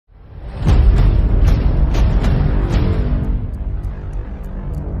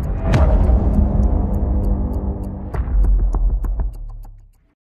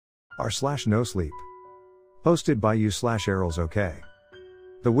r/nosleep. Hosted by you/arulzokay.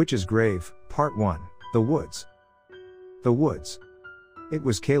 The Witch's Grave, Part 1, The Woods. The Woods. It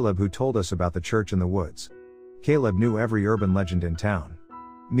was Caleb who told us about the church in the woods. Caleb knew every urban legend in town.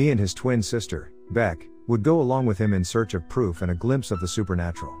 Me and his twin sister, Beck, would go along with him in search of proof and a glimpse of the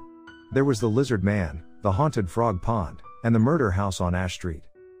supernatural. There was the lizard man, the haunted frog pond, and the murder house on Ash Street.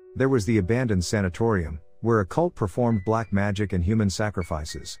 There was the abandoned sanatorium, where a cult performed black magic and human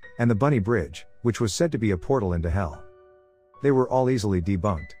sacrifices, and the Bunny Bridge, which was said to be a portal into hell. They were all easily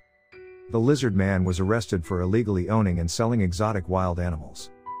debunked. The lizard man was arrested for illegally owning and selling exotic wild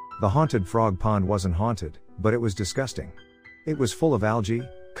animals. The haunted frog pond wasn't haunted, but it was disgusting. It was full of algae,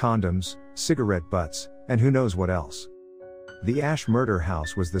 condoms, cigarette butts, and who knows what else. The Ash murder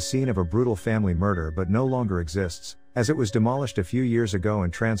house was the scene of a brutal family murder but no longer exists, as it was demolished a few years ago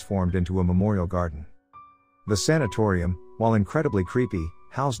and transformed into a memorial garden. The sanatorium, while incredibly creepy,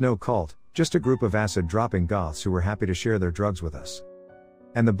 housed no cult, just a group of acid-dropping goths who were happy to share their drugs with us.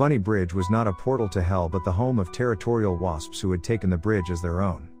 And the Bunny Bridge was not a portal to hell but the home of territorial wasps who had taken the bridge as their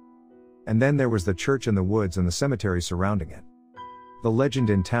own. And then there was the church in the woods and the cemetery surrounding it. The legend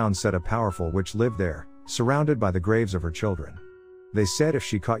in town said a powerful witch lived there, surrounded by the graves of her children. They said if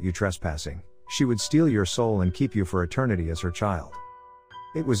she caught you trespassing, she would steal your soul and keep you for eternity as her child.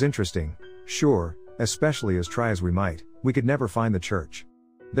 It was interesting, sure, especially as try as we might, we could never find the church.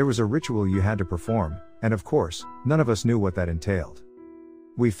 There was a ritual you had to perform, and of course, none of us knew what that entailed.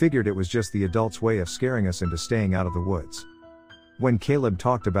 We figured it was just the adults' way of scaring us into staying out of the woods. When Caleb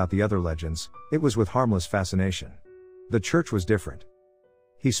talked about the other legends, it was with harmless fascination. The church was different.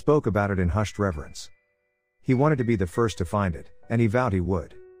 He spoke about it in hushed reverence. He wanted to be the first to find it, and he vowed he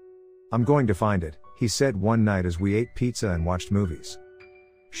would. "I'm going to find it," he said one night as we ate pizza and watched movies.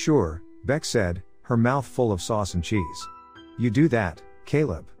 "Sure," Beck said, her mouth full of sauce and cheese. "You do that,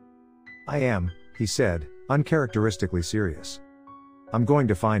 Caleb." "I am," he said, uncharacteristically serious. "I'm going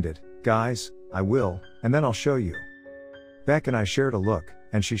to find it, guys, I will, and then I'll show you." Beck and I shared a look,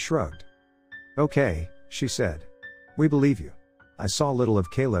 and she shrugged. "Okay," she said. "We believe you." I saw little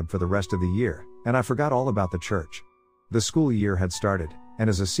of Caleb for the rest of the year, and I forgot all about the church. The school year had started, and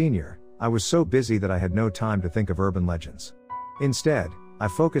as a senior, I was so busy that I had no time to think of urban legends. Instead, I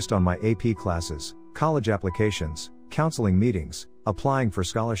focused on my AP classes, college applications, counseling meetings, applying for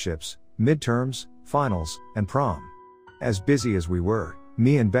scholarships, midterms, finals, and prom. As busy as we were,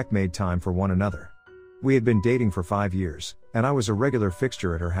 me and Beck made time for one another. We had been dating for 5 years, and I was a regular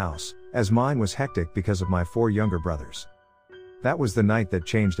fixture at her house, as mine was hectic because of my 4 younger brothers. That was the night that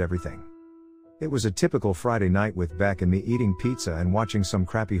changed everything. It was a typical Friday night with Beck and me eating pizza and watching some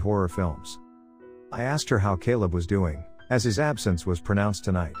crappy horror films. I asked her how Caleb was doing, as his absence was pronounced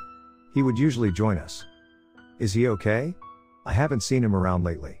tonight. He would usually join us. "Is he okay? I haven't seen him around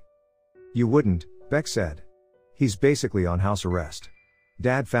lately." "You wouldn't," Beck said. "He's basically on house arrest.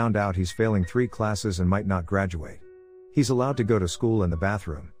 Dad found out he's failing 3 classes and might not graduate. He's allowed to go to school in the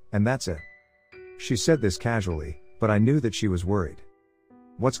bathroom, and that's it." She said this casually, but I knew that she was worried.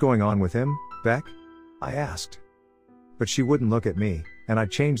 "What's going on with him, Beck?" I asked. But she wouldn't look at me, and I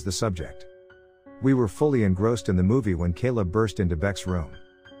changed the subject. We were fully engrossed in the movie when Caleb burst into Beck's room.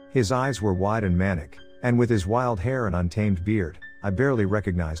 His eyes were wide and manic, and with his wild hair and untamed beard, I barely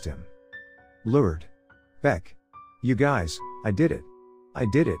recognized him. "Lured. Beck. You guys, I did it. I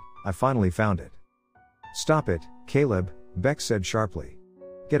did it, I finally found it." "Stop it, Caleb," Beck said sharply.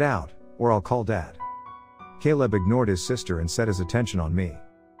 "Get out, or I'll call Dad." Caleb ignored his sister and set his attention on me.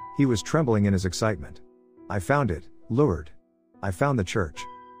 He was trembling in his excitement. "I found it, Lured. I found the church."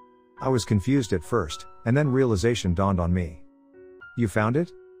 I was confused at first, and then realization dawned on me. "You found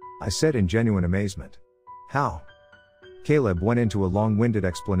it?" I said in genuine amazement. "How?" Caleb went into a long-winded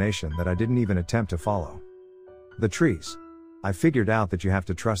explanation that I didn't even attempt to follow. "The trees. I figured out that you have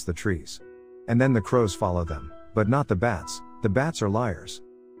to trust the trees. And then the crows follow them, but not the bats are liars.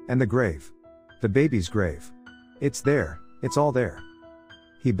 And the grave. The baby's grave. It's there, it's all there."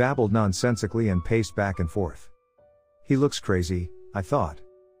 He babbled nonsensically and paced back and forth. "He looks crazy," I thought.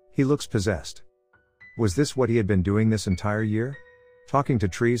 "He looks possessed." Was this what he had been doing this entire year? Talking to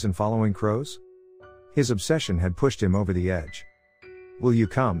trees and following crows? His obsession had pushed him over the edge. "Will you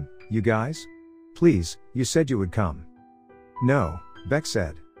come, you guys? Please, you said you would come." "No," Beck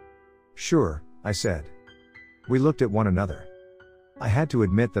said. "Sure," I said. We looked at one another. I had to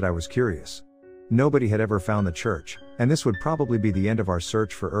admit that I was curious. Nobody had ever found the church, and this would probably be the end of our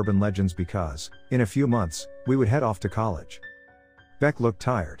search for urban legends because, in a few months, we would head off to college. Beck looked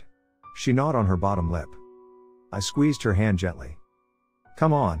tired. She gnawed on her bottom lip. I squeezed her hand gently.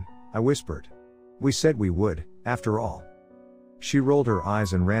 "Come on," I whispered. "We said we would, after all." She rolled her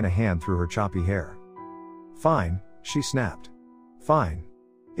eyes and ran a hand through her choppy hair. Fine, she snapped. Fine.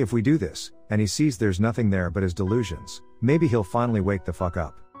 If we do this, and he sees there's nothing there but his delusions, maybe he'll finally wake the fuck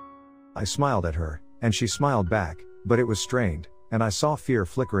up. I smiled at her, and she smiled back, but it was strained, and I saw fear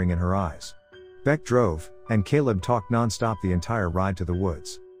flickering in her eyes. Beck drove, and Caleb talked nonstop the entire ride to the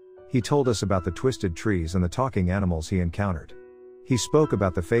woods. He told us about the twisted trees and the talking animals he encountered. He spoke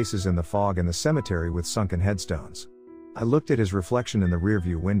about the faces in the fog and the cemetery with sunken headstones. I looked at his reflection in the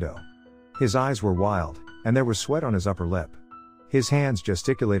rearview window. His eyes were wild, and there was sweat on his upper lip. His hands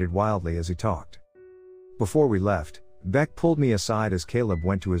gesticulated wildly as he talked. Before we left, Beck pulled me aside as Caleb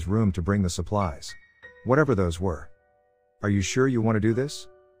went to his room to bring the supplies. Whatever those were. Are you sure you want to do this?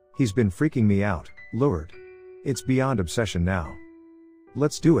 He's been freaking me out, lured. It's beyond obsession now.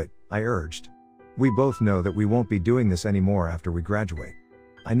 Let's do it, I urged. We both know that we won't be doing this anymore after we graduate.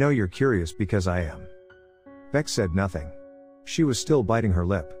 I know you're curious because I am. Beck said nothing. She was still biting her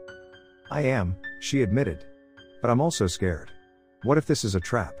lip. I am, she admitted. But I'm also scared. What if this is a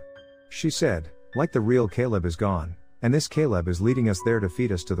trap? She said, like the real Caleb is gone, and this Caleb is leading us there to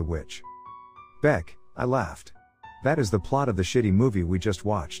feed us to the witch. Beck, I laughed. That is the plot of the shitty movie we just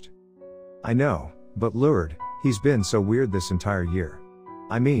watched. I know, but lured, he's been so weird this entire year.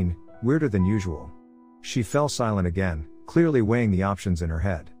 I mean, weirder than usual. She fell silent again, clearly weighing the options in her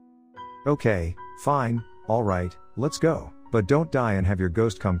head. Okay, fine, alright, let's go, but don't die and have your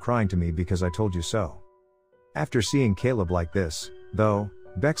ghost come crying to me because I told you so. After seeing Caleb like this, though,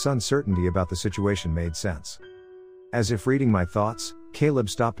 Beck's uncertainty about the situation made sense. As if reading my thoughts, Caleb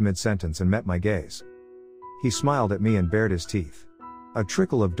stopped mid-sentence and met my gaze. He smiled at me and bared his teeth. A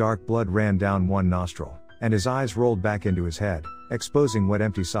trickle of dark blood ran down one nostril, and his eyes rolled back into his head, exposing wet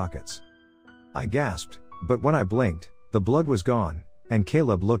empty sockets. I gasped, but when I blinked, the blood was gone, and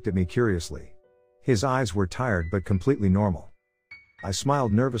Caleb looked at me curiously. His eyes were tired but completely normal. I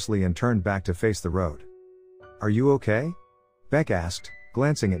smiled nervously and turned back to face the road. Are you okay? Beck asked,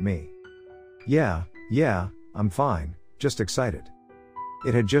 glancing at me. Yeah, I'm fine, just excited.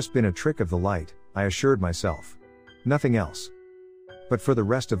 It had just been a trick of the light, I assured myself. Nothing else. But for the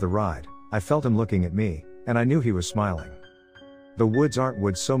rest of the ride, I felt him looking at me, and I knew he was smiling. The woods aren't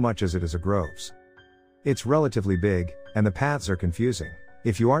woods so much as it is a groves. It's relatively big, and the paths are confusing.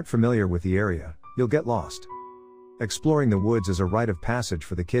 If you aren't familiar with the area, you'll get lost. Exploring the woods is a rite of passage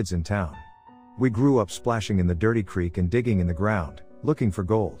for the kids in town. We grew up splashing in the dirty creek and digging in the ground, looking for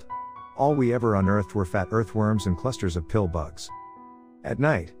gold. All we ever unearthed were fat earthworms and clusters of pill bugs. At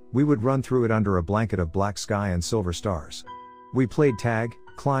night, we would run through it under a blanket of black sky and silver stars. We played tag,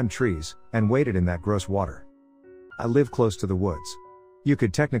 climbed trees, and waded in that gross water. I live close to the woods. You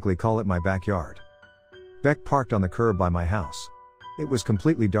could technically call it my backyard. Beck parked on the curb by my house. It was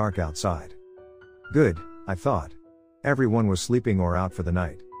completely dark outside. Good, I thought. Everyone was sleeping or out for the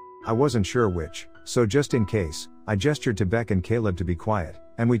night. I wasn't sure which, so just in case, I gestured to Beck and Caleb to be quiet,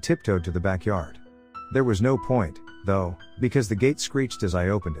 and we tiptoed to the backyard. There was no point, though, because the gate screeched as I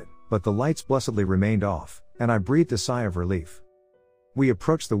opened it, but the lights blessedly remained off, and I breathed a sigh of relief. We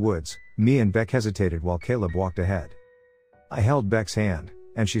approached the woods, me and Beck hesitated while Caleb walked ahead. I held Beck's hand,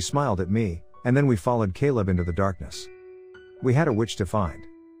 and she smiled at me, and then we followed Caleb into the darkness. We had a witch to find.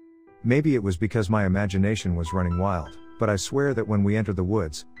 Maybe it was because my imagination was running wild, but I swear that when we entered the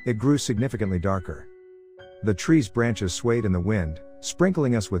woods, it grew significantly darker. The tree's branches swayed in the wind,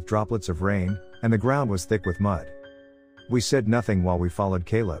 sprinkling us with droplets of rain, and the ground was thick with mud. We said nothing while we followed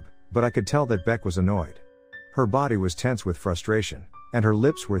Caleb, but I could tell that Beck was annoyed. Her body was tense with frustration, and her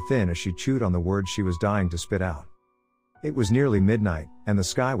lips were thin as she chewed on the words she was dying to spit out. It was nearly midnight, and the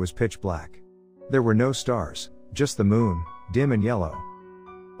sky was pitch black. There were no stars, just the moon, dim and yellow.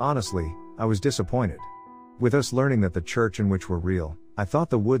 Honestly, I was disappointed. With us learning that the church and witch were real, I thought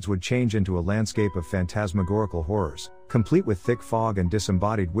the woods would change into a landscape of phantasmagorical horrors, complete with thick fog and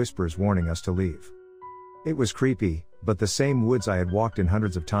disembodied whispers warning us to leave. It was creepy, but the same woods I had walked in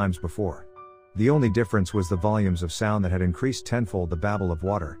hundreds of times before. The only difference was the volumes of sound that had increased tenfold: the babble of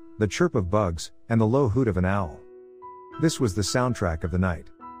water, the chirp of bugs, and the low hoot of an owl. This was the soundtrack of the night.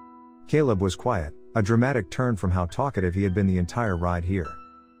 Caleb was quiet, a dramatic turn from how talkative he had been the entire ride here.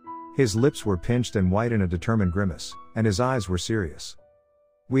 His lips were pinched and white in a determined grimace, and his eyes were serious.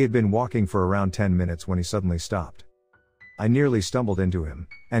 We had been walking for around 10 minutes when he suddenly stopped. I nearly stumbled into him,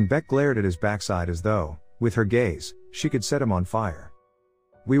 and Beck glared at his backside as though, with her gaze, she could set him on fire.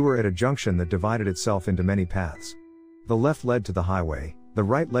 We were at a junction that divided itself into many paths. The left led to the highway, the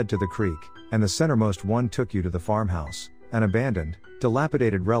right led to the creek, and the centermost one took you to the farmhouse, an abandoned,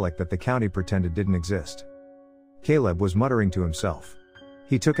 dilapidated relic that the county pretended didn't exist. Caleb was muttering to himself.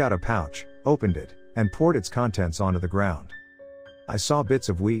 He took out a pouch, opened it, and poured its contents onto the ground. I saw bits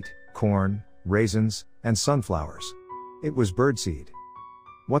of wheat, corn, raisins, and sunflowers. It was birdseed.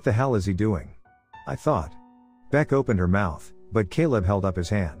 What the hell is he doing? I thought. Beck opened her mouth, but Caleb held up his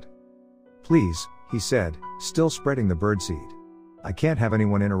hand. Please, he said, still spreading the birdseed. I can't have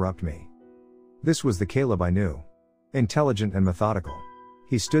anyone interrupt me. This was the Caleb I knew. Intelligent and methodical.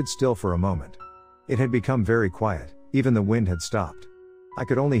 He stood still for a moment. It had become very quiet, even the wind had stopped. I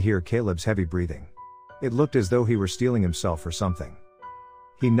could only hear Caleb's heavy breathing. It looked as though he were steeling himself for something.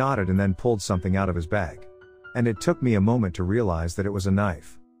 He nodded and then pulled something out of his bag. And it took me a moment to realize that it was a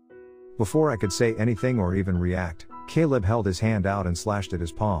knife. Before I could say anything or even react, Caleb held his hand out and slashed at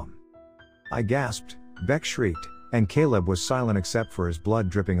his palm. I gasped, Beck shrieked, and Caleb was silent except for his blood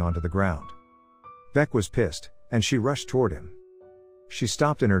dripping onto the ground. Beck was pissed, and she rushed toward him. She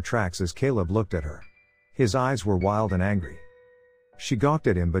stopped in her tracks as Caleb looked at her. His eyes were wild and angry. She gawked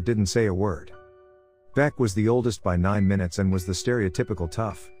at him but didn't say a word. Beck was the oldest by 9 minutes and was the stereotypical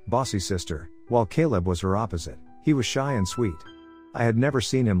tough, bossy sister, while Caleb was her opposite. He was shy and sweet. I had never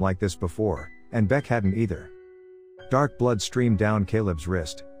seen him like this before, and Beck hadn't either. Dark blood streamed down Caleb's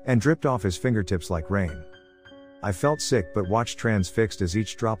wrist, and dripped off his fingertips like rain. I felt sick but watched transfixed as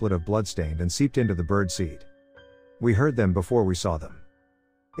each droplet of blood stained and seeped into the birdseed. We heard them before we saw them.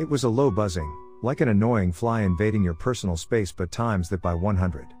 It was a low buzzing, like an annoying fly invading your personal space but times that by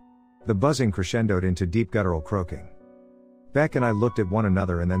 100. The buzzing crescendoed into deep guttural croaking. Beck and I looked at one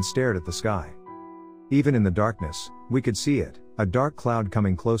another and then stared at the sky. Even in the darkness, we could see it, a dark cloud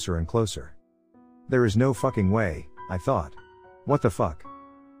coming closer and closer. There is no fucking way, I thought. What the fuck?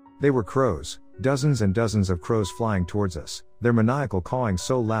 They were crows, dozens and dozens of crows flying towards us, their maniacal cawing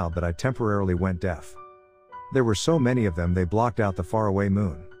so loud that I temporarily went deaf. There were so many of them they blocked out the faraway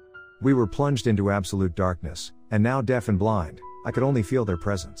moon. We were plunged into absolute darkness, and now deaf and blind, I could only feel their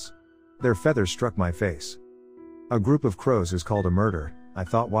presence. Their feathers struck my face. A group of crows is called a murder, I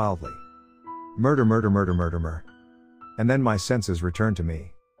thought wildly. Murder, murder, murder, murder, murder. And then my senses returned to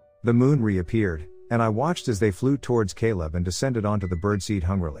me. The moon reappeared, and I watched as they flew towards Caleb and descended onto the birdseed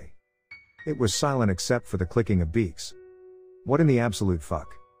hungrily. It was silent except for the clicking of beaks. What in the absolute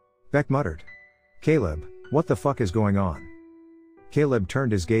fuck? Beck muttered. Caleb, what the fuck is going on? Caleb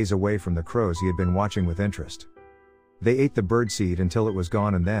turned his gaze away from the crows he had been watching with interest. They ate the birdseed until it was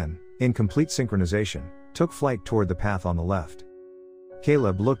gone and then, in complete synchronization, took flight toward the path on the left.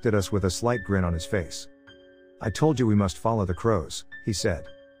 Caleb looked at us with a slight grin on his face. I told you we must follow the crows, he said.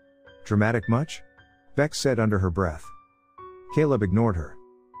 Dramatic much? Beck said under her breath. Caleb ignored her.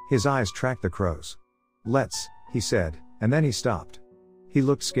 His eyes tracked the crows. Let's, he said, and then he stopped. He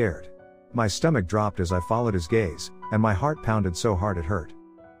looked scared. My stomach dropped as I followed his gaze, and my heart pounded so hard it hurt.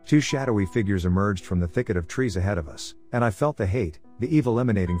 2 shadowy figures emerged from the thicket of trees ahead of us, and I felt the hate, the evil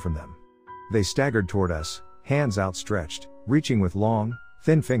emanating from them. They staggered toward us, hands outstretched, reaching with long,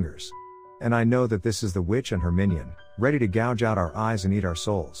 thin fingers. And I know that this is the witch and her minion, ready to gouge out our eyes and eat our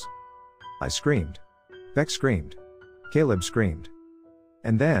souls. I screamed. Beck screamed. Caleb screamed.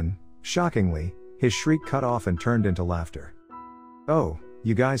 And then, shockingly, his shriek cut off and turned into laughter. Oh,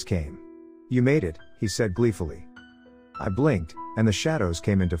 you guys came. You made it, he said gleefully. I blinked, and the shadows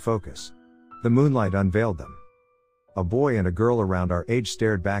came into focus. The moonlight unveiled them. A boy and a girl around our age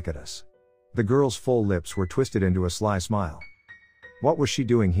stared back at us. The girl's full lips were twisted into a sly smile. What was she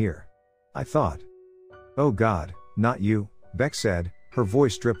doing here? I thought. Oh God, not you, Beck said, her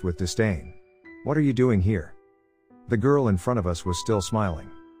voice dripped with disdain. What are you doing here? The girl in front of us was still smiling.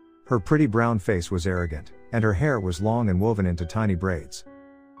 Her pretty brown face was arrogant, and her hair was long and woven into tiny braids.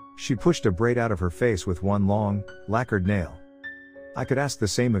 She pushed a braid out of her face with one long, lacquered nail. I could ask the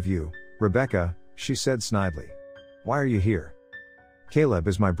same of you, Rebecca, she said snidely. Why are you here? Caleb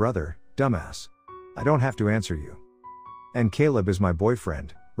is my brother, dumbass. I don't have to answer you. And Caleb is my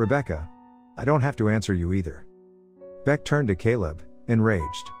boyfriend, Rebecca. I don't have to answer you either. Beck turned to Caleb,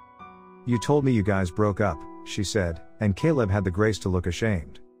 enraged. You told me you guys broke up, she said, and Caleb had the grace to look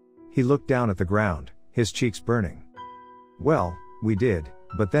ashamed. He looked down at the ground, his cheeks burning. Well, we did,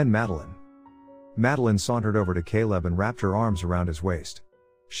 but then Madeline. Madeline sauntered over to Caleb and wrapped her arms around his waist.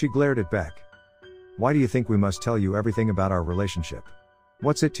 She glared at Beck. Why do you think we must tell you everything about our relationship?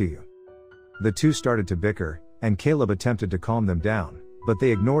 What's it to you? The two started to bicker, and Caleb attempted to calm them down, but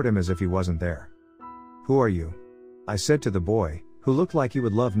they ignored him as if he wasn't there. Who are you? I said to the boy, who looked like he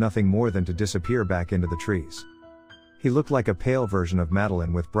would love nothing more than to disappear back into the trees. He looked like a pale version of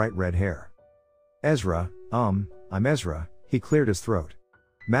Madeline with bright red hair. Ezra, I'm Ezra, he cleared his throat.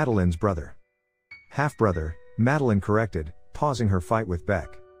 Madeline's brother. Half-brother, Madeline corrected, pausing her fight with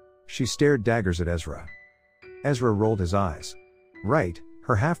Beck. She stared daggers at Ezra. Ezra rolled his eyes. Right,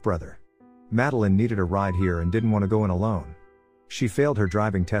 her half-brother. Madeline needed a ride here and didn't want to go in alone. She failed her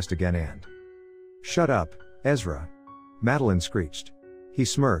driving test again and... Shut up, Ezra. Madeline screeched. He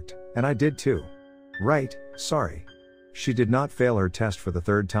smirked, and I did too. Right, sorry. She did not fail her test for the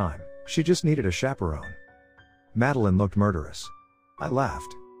third time, she just needed a chaperone. Madeline looked murderous. I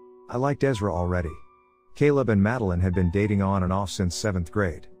laughed. I liked Ezra already. Caleb and Madeline had been dating on and off since 7th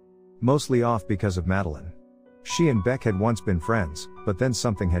grade. Mostly off because of Madeline. She and Beck had once been friends, but then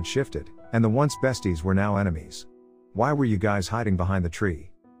something had shifted, and the once besties were now enemies. Why were you guys hiding behind the tree?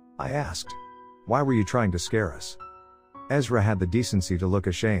 I asked. Why were you trying to scare us? Ezra had the decency to look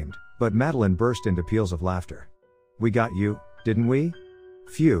ashamed, but Madeline burst into peals of laughter. We got you, didn't we?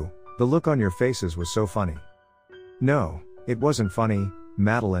 Phew, the look on your faces was so funny. No, it wasn't funny,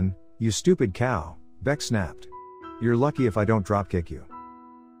 Madeline, you stupid cow, Beck snapped. You're lucky if I don't dropkick you.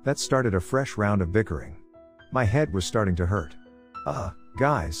 That started a fresh round of bickering. My head was starting to hurt.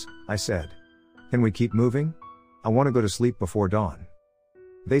 Guys, I said. Can we keep moving? I want to go to sleep before dawn.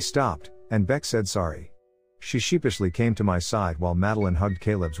 They stopped, and Beck said sorry. She sheepishly came to my side while Madeline hugged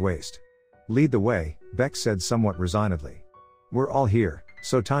Caleb's waist. Lead the way, Beck said somewhat resignedly. We're all here,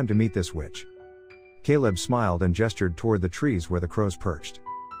 so time to meet this witch. Caleb smiled and gestured toward the trees where the crows perched.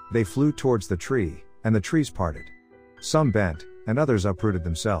 They flew towards the tree, and the trees parted. Some bent, and others uprooted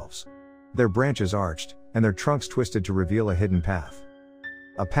themselves. Their branches arched, and their trunks twisted to reveal a hidden path.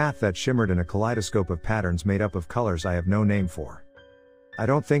 A path that shimmered in a kaleidoscope of patterns made up of colors I have no name for. I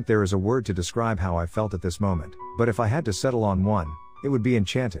don't think there is a word to describe how I felt at this moment, but if I had to settle on one, it would be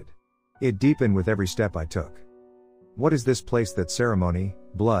enchanted. It deepened with every step I took. What is this place that ceremony,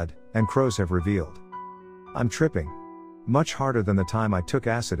 blood, and crows have revealed? I'm tripping. Much harder than the time I took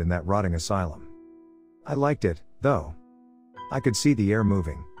acid in that rotting asylum. I liked it, though. I could see the air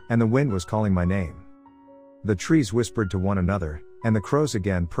moving, and the wind was calling my name. The trees whispered to one another, and the crows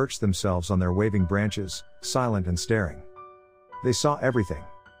again perched themselves on their waving branches, silent and staring. They saw everything.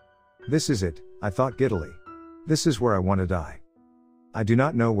 This is it, I thought giddily. This is where I want to die. I do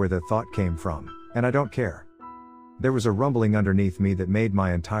not know where that thought came from, and I don't care. There was a rumbling underneath me that made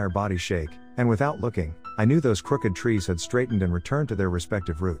my entire body shake, and without looking, I knew those crooked trees had straightened and returned to their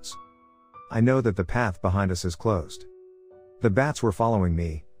respective roots. I know that the path behind us is closed. The bats were following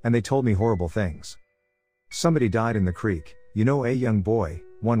me, and they told me horrible things. Somebody died in the creek, you know, a young boy,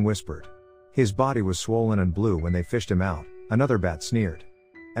 one whispered. His body was swollen and blue when they fished him out, another bat sneered.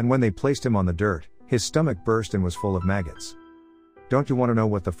 And when they placed him on the dirt, his stomach burst and was full of maggots. Don't you want to know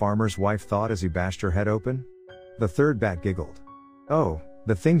what the farmer's wife thought as he bashed her head open? The third bat giggled. Oh,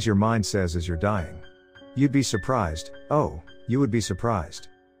 the things your mind says as you're dying. You'd be surprised, oh, you would be surprised.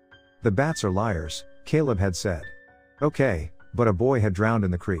 The bats are liars, Caleb had said. Okay, but a boy had drowned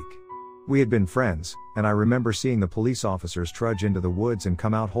in the creek. We had been friends, and I remember seeing the police officers trudge into the woods and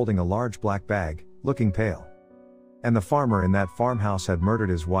come out holding a large black bag, looking pale. And the farmer in that farmhouse had murdered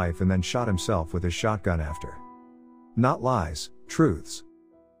his wife and then shot himself with his shotgun after. Not lies, truths.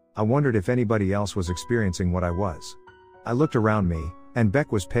 I wondered if anybody else was experiencing what I was. I looked around me, and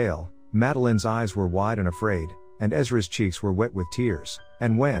Beck was pale, Madeline's eyes were wide and afraid, and Ezra's cheeks were wet with tears,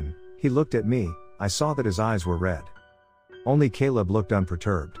 and when he looked at me, I saw that his eyes were red. Only Caleb looked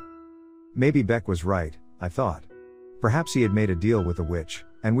unperturbed. Maybe Beck was right, I thought. Perhaps he had made a deal with the witch,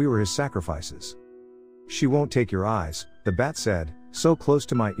 and we were his sacrifices. She won't take your eyes, the bat said, so close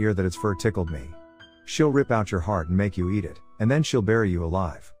to my ear that its fur tickled me. She'll rip out your heart and make you eat it, and then she'll bury you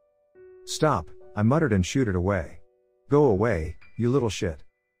alive. Stop, I muttered and shooed it away. Go away, you little shit.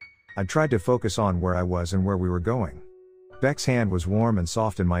 I tried to focus on where I was and where we were going. Beck's hand was warm and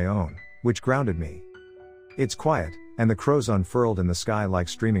soft in my own, which grounded me. It's quiet, and the crows unfurled in the sky like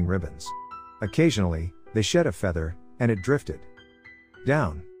streaming ribbons. Occasionally, they shed a feather, and it drifted.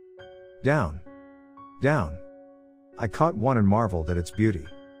 Down. Down. Down. I caught one and marveled at its beauty.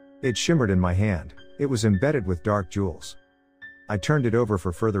 It shimmered in my hand, it was embedded with dark jewels. I turned it over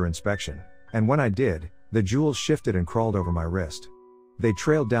for further inspection, and when I did, the jewels shifted and crawled over my wrist. They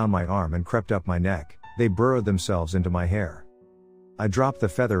trailed down my arm and crept up my neck, they burrowed themselves into my hair. I dropped the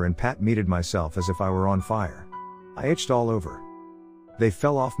feather and pat-meted myself as if I were on fire. I itched all over. They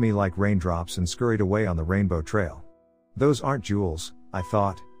fell off me like raindrops and scurried away on the rainbow trail. Those aren't jewels, I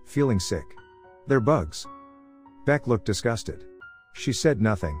thought, feeling sick. They're bugs. Beck looked disgusted. She said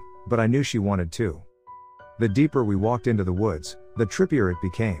nothing, but I knew she wanted to. The deeper we walked into the woods, the trippier it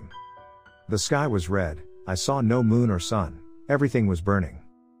became. The sky was red, I saw no moon or sun, everything was burning.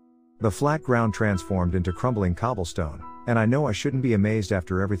 The flat ground transformed into crumbling cobblestone, and I know I shouldn't be amazed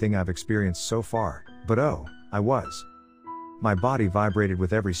after everything I've experienced so far, but oh, I was. My body vibrated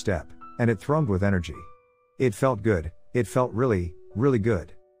with every step, and it thrummed with energy. It felt good, it felt really, really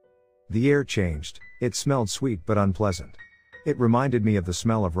good. The air changed, it smelled sweet but unpleasant. It reminded me of the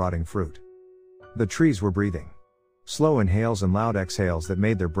smell of rotting fruit. The trees were breathing. Slow inhales and loud exhales that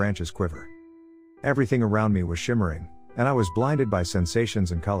made their branches quiver. Everything around me was shimmering, and I was blinded by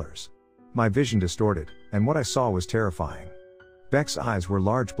sensations and colors. My vision distorted, and what I saw was terrifying. Beck's eyes were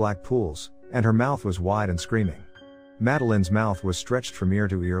large black pools, and her mouth was wide and screaming. Madeline's mouth was stretched from ear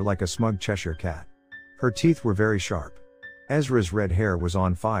to ear like a smug Cheshire cat. Her teeth were very sharp. Ezra's red hair was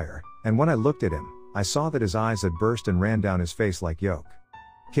on fire, and when I looked at him, I saw that his eyes had burst and ran down his face like yolk.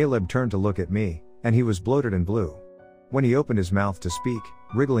 Caleb turned to look at me, and he was bloated and blue. When he opened his mouth to speak,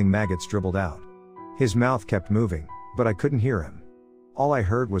 wriggling maggots dribbled out. His mouth kept moving, but I couldn't hear him. All I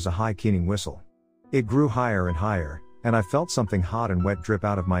heard was a high keening whistle. It grew higher and higher, and I felt something hot and wet drip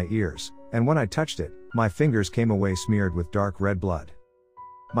out of my ears, and when I touched it, my fingers came away smeared with dark red blood.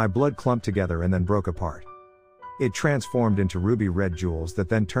 My blood clumped together and then broke apart. It transformed into ruby red jewels that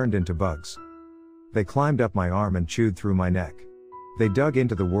then turned into bugs. They climbed up my arm and chewed through my neck. They dug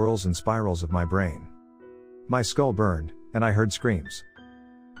into the whorls and spirals of my brain. My skull burned, and I heard screams.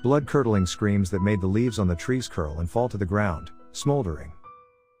 Blood-curdling screams that made the leaves on the trees curl and fall to the ground, smoldering.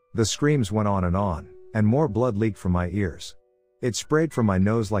 The screams went on, and more blood leaked from my ears. It sprayed from my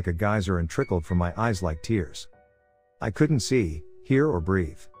nose like a geyser and trickled from my eyes like tears. I couldn't see, hear or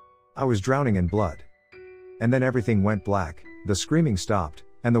breathe. I was drowning in blood. And then everything went black, the screaming stopped,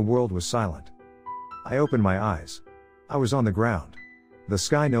 and the world was silent. I opened my eyes. I was on the ground. The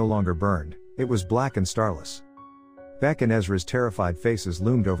sky no longer burned, it was black and starless. Beck and Ezra's terrified faces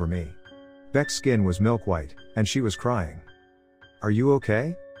loomed over me. Beck's skin was milk white, and she was crying. "Are you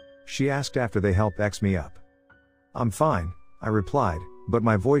okay?" she asked after they helped X me up. "I'm fine," I replied, but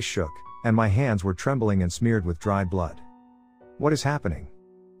my voice shook, and my hands were trembling and smeared with dried blood. "What is happening?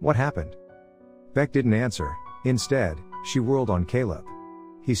 What happened?" Beck didn't answer. Instead, she whirled on Caleb.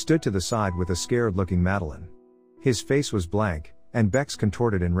 He stood to the side with a scared-looking Madeline. His face was blank, and Beck's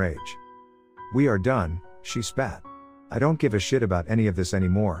contorted in rage. "We are done," she spat. "I don't give a shit about any of this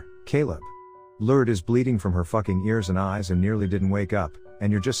anymore, Caleb. Lourdes is bleeding from her fucking ears and eyes and nearly didn't wake up,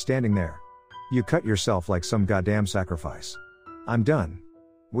 and you're just standing there. You cut yourself like some goddamn sacrifice. I'm done.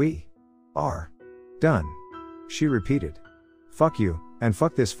 We are done," she repeated. "Fuck you, and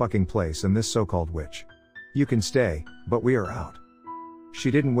fuck this fucking place and this so-called witch. You can stay, but we are out."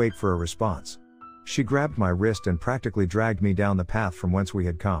 She didn't wait for a response. She grabbed my wrist and practically dragged me down the path from whence we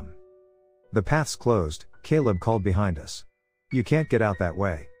had come. "The path's closed," Caleb called behind us. "You can't get out that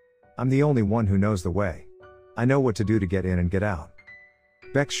way. I'm the only one who knows the way. I know what to do to get in and get out."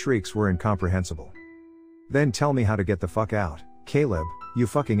 Beck's shrieks were incomprehensible. "Then tell me how to get the fuck out, Caleb, you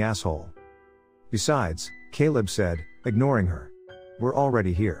fucking asshole." "Besides," Caleb said, ignoring her, "we're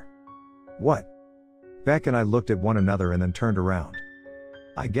already here." "What?" Beck and I looked at one another and then turned around.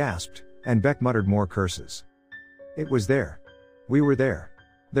 I gasped, and Beck muttered more curses. It was there. We were there.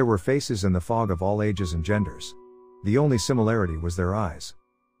 There were faces in the fog of all ages and genders. The only similarity was their eyes.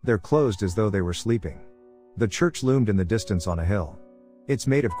 They're closed as though they were sleeping. The church loomed in the distance on a hill. It's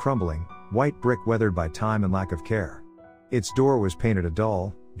made of crumbling, white brick weathered by time and lack of care. Its door was painted a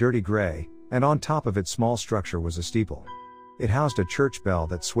dull, dirty gray, and on top of its small structure was a steeple. It housed a church bell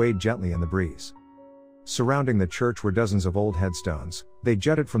that swayed gently in the breeze. Surrounding the church were dozens of old headstones. They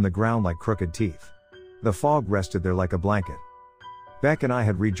jutted from the ground like crooked teeth. The fog rested there like a blanket. Beck and I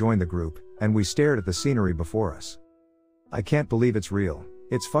had rejoined the group, and we stared at the scenery before us. "I can't believe it's real.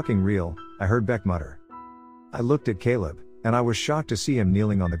 It's fucking real," I heard Beck mutter. I looked at Caleb, and I was shocked to see him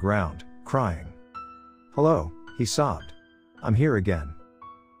kneeling on the ground, crying. "Hello," he sobbed. "I'm here again."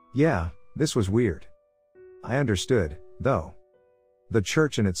 Yeah, this was weird. I understood, though. The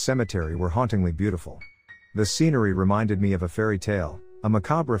church and its cemetery were hauntingly beautiful. The scenery reminded me of a fairy tale, a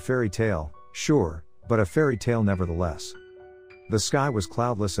macabre fairy tale, sure, but a fairy tale nevertheless. The sky was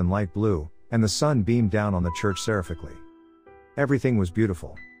cloudless and light blue, and the sun beamed down on the church seraphically. Everything was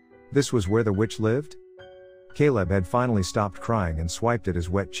beautiful. This was where the witch lived? Caleb had finally stopped crying and swiped at his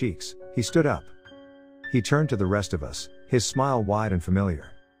wet cheeks. He stood up. He turned to the rest of us, his smile wide and familiar.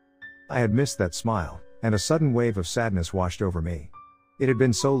 I had missed that smile, and a sudden wave of sadness washed over me. It had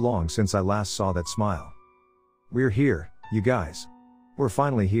been so long since I last saw that smile. "We're here, you guys. We're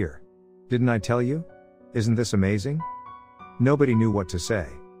finally here. Didn't I tell you? Isn't this amazing?" Nobody knew what to say.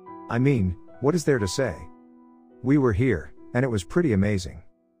 I mean, what is there to say? We were here, and it was pretty amazing.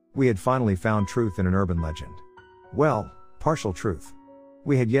 We had finally found truth in an urban legend. Well, partial truth.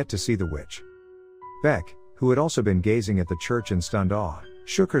 We had yet to see the witch. Beck, who had also been gazing at the church in stunned awe,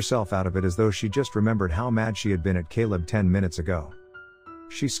 shook herself out of it as though she just remembered how mad she had been at Caleb 10 minutes ago.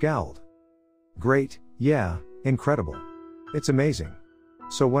 She scowled. "Great, yeah, incredible. It's amazing.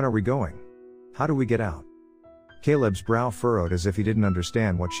 So when are we going? How do we get out?" Caleb's brow furrowed as if he didn't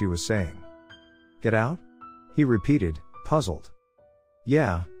understand what she was saying. Get out? He repeated, puzzled.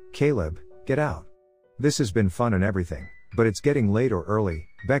 Yeah, Caleb, get out. This has been fun and everything, but it's getting late or early.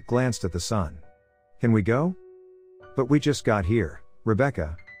 Beck glanced at the sun. Can we go? But we just got here,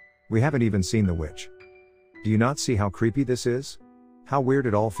 Rebecca. We haven't even seen the witch. Do you not see how creepy this is? How weird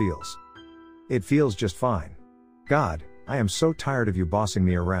it all feels. It feels just fine. God, I am so tired of you bossing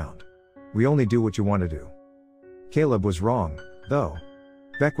me around. We only do what you want to do. Caleb was wrong, though.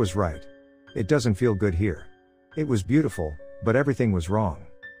 Beck was right. It doesn't feel good here. It was beautiful, but everything was wrong.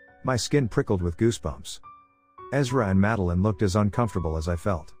 My skin prickled with goosebumps. Ezra and Madeline looked as uncomfortable as I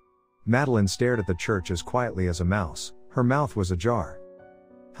felt. Madeline stared at the church as quietly as a mouse, her mouth was ajar.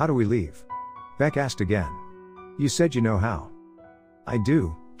 How do we leave? Beck asked again. You said you know how. I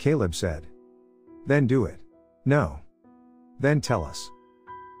do, Caleb said. Then do it. No. Then tell us.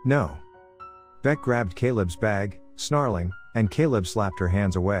 No. Beck grabbed Caleb's bag, snarling, and Caleb slapped her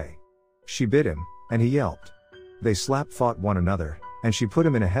hands away. She bit him, and he yelped. They fought one another, and she put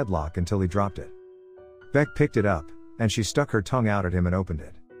him in a headlock until he dropped it. Beck picked it up, and she stuck her tongue out at him and opened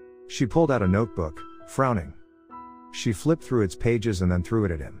it. She pulled out a notebook, frowning. She flipped through its pages and then threw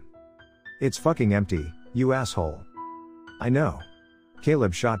it at him. It's fucking empty, you asshole. I know.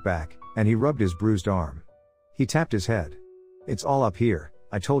 Caleb shot back, and he rubbed his bruised arm. He tapped his head. It's all up here,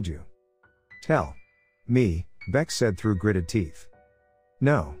 I told you. Tell me, Beck said through gritted teeth.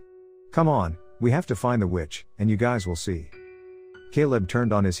 No. Come on, we have to find the witch, and you guys will see. Caleb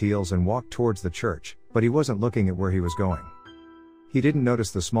turned on his heels and walked towards the church, but he wasn't looking at where he was going. He didn't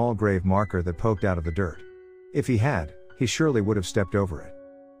notice the small grave marker that poked out of the dirt. If he had, he surely would have stepped over it.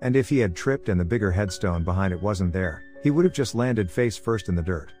 And if he had tripped and the bigger headstone behind it wasn't there, he would have just landed face first in the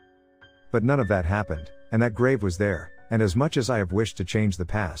dirt. But none of that happened, and that grave was there, and as much as I have wished to change the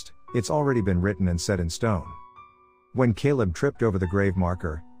past, it's already been written and set in stone. When Caleb tripped over the grave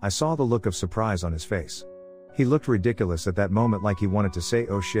marker, I saw the look of surprise on his face. He looked ridiculous at that moment, like he wanted to say,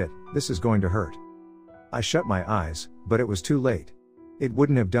 oh shit, this is going to hurt. I shut my eyes, but it was too late. It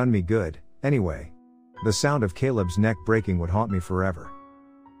wouldn't have done me good, anyway. The sound of Caleb's neck breaking would haunt me forever.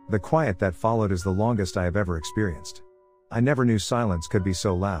 The quiet that followed is the longest I have ever experienced. I never knew silence could be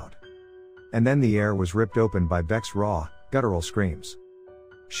so loud. And then the air was ripped open by Beck's raw, guttural screams.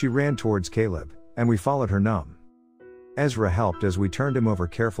 She ran towards Caleb, and we followed her numb. Ezra helped as we turned him over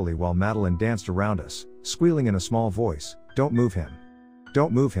carefully while Madeline danced around us, squealing in a small voice, don't move him.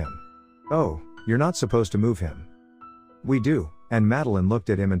 Don't move him. Oh, you're not supposed to move him. We do, and Madeline looked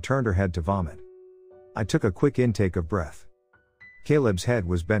at him and turned her head to vomit. I took a quick intake of breath. Caleb's head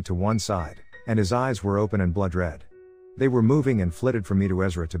was bent to one side, and his eyes were open and blood red. They were moving and flitted from me to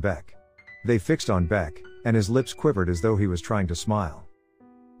Ezra to Beck. They fixed on Beck, and his lips quivered as though he was trying to smile.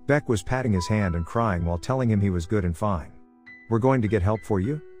 Beck was patting his hand and crying while telling him he was good and fine. We're going to get help for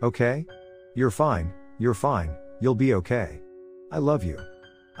you, okay? You're fine, you'll be okay. I love you.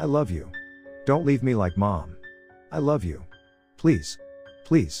 I love you. Don't leave me like mom. I love you. Please.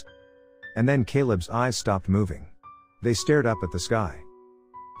 Please. And then Caleb's eyes stopped moving. They stared up at the sky.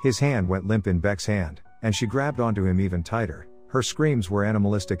 His hand went limp in Beck's hand, and she grabbed onto him even tighter. Her screams were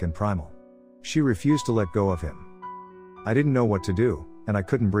animalistic and primal. She refused to let go of him. I didn't know what to do, and I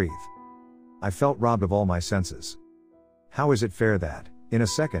couldn't breathe. I felt robbed of all my senses. How is it fair that, in a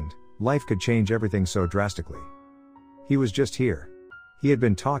second, life could change everything so drastically? He was just here. He had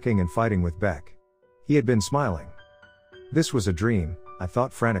been talking and fighting with Beck. He had been smiling. This was a dream, I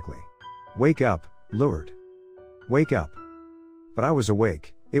thought frantically. Wake up, lured. Wake up. But I was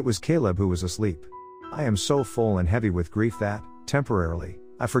awake. It was Caleb who was asleep. I am so full and heavy with grief that, temporarily,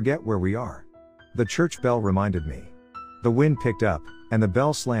 I forget where we are. The church bell reminded me. The wind picked up, and the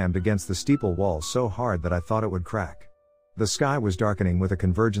bell slammed against the steeple walls so hard that I thought it would crack. The sky was darkening with a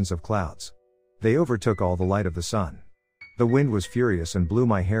convergence of clouds. They overtook all the light of the sun. The wind was furious and blew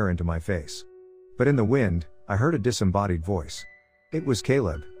my hair into my face. But in the wind, I heard a disembodied voice. It was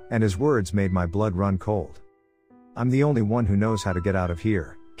Caleb, and his words made my blood run cold. I'm the only one who knows how to get out of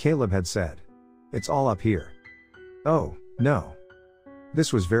here, Caleb had said. It's all up here. Oh, no.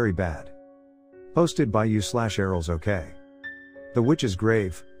 This was very bad. Posted by you/arulzokay. The Witch's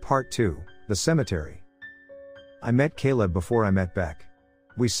Grave, Part 2, The Cemetery. I met Caleb before I met Beck.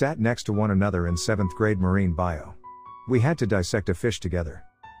 We sat next to one another in 7th grade marine bio. We had to dissect a fish together.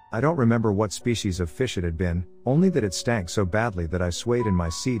 I don't remember what species of fish it had been, only that it stank so badly that I swayed in my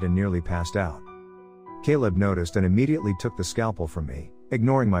seat and nearly passed out. Caleb noticed and immediately took the scalpel from me,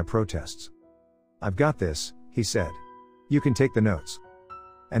 ignoring my protests. I've got this, he said. You can take the notes.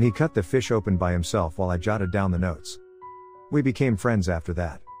 And he cut the fish open by himself while I jotted down the notes. We became friends after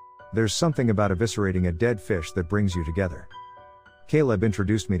that. There's something about eviscerating a dead fish that brings you together. Caleb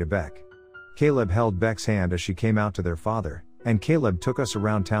introduced me to Beck. Caleb held Beck's hand as she came out to their father, and Caleb took us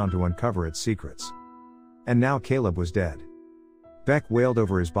around town to uncover its secrets. And now Caleb was dead. Beck wailed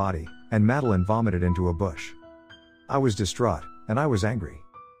over his body, and Madeline vomited into a bush. I was distraught, and I was angry.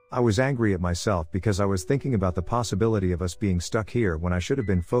 I was angry at myself because I was thinking about the possibility of us being stuck here when I should have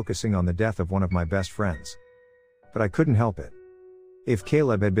been focusing on the death of one of my best friends. But I couldn't help it. If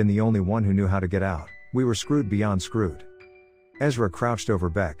Caleb had been the only one who knew how to get out, we were screwed beyond screwed. Ezra crouched over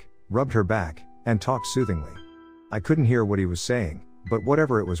Beck, rubbed her back, and talked soothingly. I couldn't hear what he was saying, but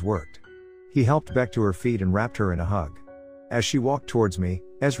whatever it was worked. He helped Beck to her feet and wrapped her in a hug. As she walked towards me,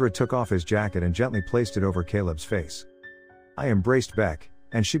 Ezra took off his jacket and gently placed it over Caleb's face. I embraced Beck,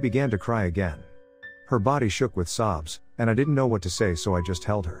 and she began to cry again. Her body shook with sobs, and I didn't know what to say, so I just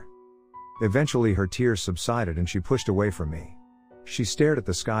held her. Eventually her tears subsided and she pushed away from me. She stared at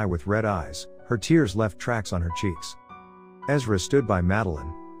the sky with red eyes, her tears left tracks on her cheeks. Ezra stood by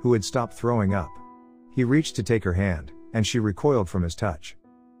Madeline, who had stopped throwing up. He reached to take her hand, and she recoiled from his touch.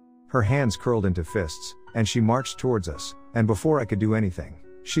 Her hands curled into fists, and she marched towards us, and before I could do anything,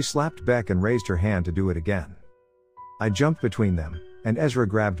 she slapped Beck and raised her hand to do it again. I jumped between them, and Ezra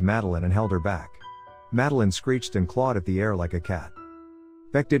grabbed Madeline and held her back. Madeline screeched and clawed at the air like a cat.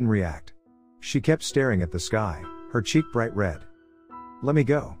 Beck didn't react. She kept staring at the sky, her cheek bright red. "Let me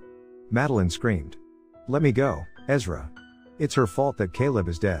go!" Madeline screamed. "Let me go, Ezra. It's her fault that Caleb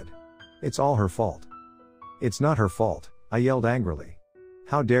is dead. It's all her fault." "It's not her fault," I yelled angrily.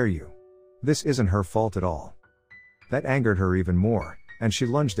 "How dare you? This isn't her fault at all." That angered her even more, and she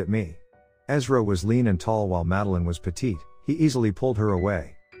lunged at me. Ezra was lean and tall while Madeline was petite. He easily pulled her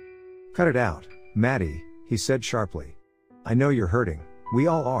away. "Cut it out, Maddie," he said sharply. "I know you're hurting, we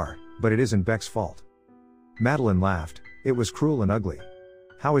all are, but it isn't Beck's fault." Madeline laughed. It was cruel and ugly.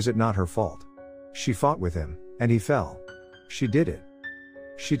 "How is it not her fault? She fought with him, and he fell. She did it."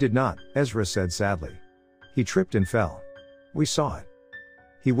 "She did not," Ezra said sadly. "He tripped and fell. We saw it.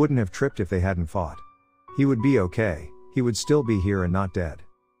 He wouldn't have tripped if they hadn't fought. He would be okay, he would still be here and not dead."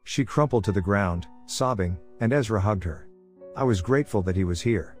 She crumpled to the ground, sobbing, and Ezra hugged her. I was grateful that he was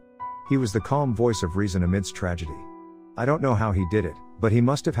here. He was the calm voice of reason amidst tragedy. I don't know how he did it, but he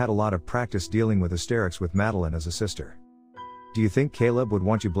must have had a lot of practice dealing with hysterics with Madeline as a sister. "Do you think Caleb would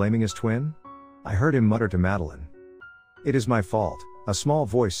want you blaming his twin?" I heard him mutter to Madeline. "It is my fault," a small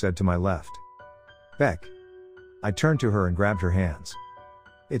voice said to my left. "Beck." I turned to her and grabbed her hands.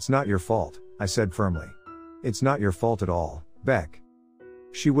 "It's not your fault," I said firmly. "It's not your fault at all, Beck."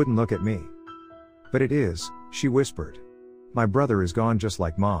 She wouldn't look at me. "But it is," she whispered. "My brother is gone just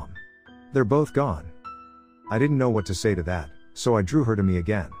like Mom. They're both gone." I didn't know what to say to that, so I drew her to me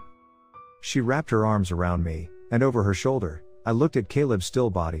again. She wrapped her arms around me, and over her shoulder, I looked at Caleb's still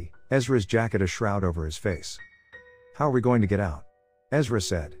body, Ezra's jacket a shroud over his face. "How are we going to get out?" Ezra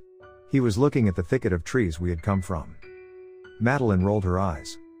said. He was looking at the thicket of trees we had come from. Madeline rolled her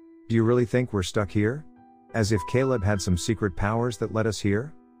eyes. "Do you really think we're stuck here? As if Caleb had some secret powers that led us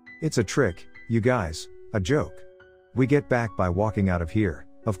here? It's a trick, you guys, a joke. We get back by walking out of here,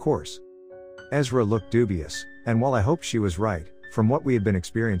 of course." Ezra looked dubious, and while I hoped she was right, from what we had been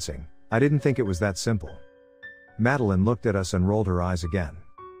experiencing, I didn't think it was that simple. Madeline looked at us and rolled her eyes again.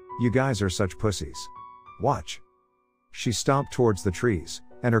 "You guys are such pussies. Watch." She stomped towards the trees,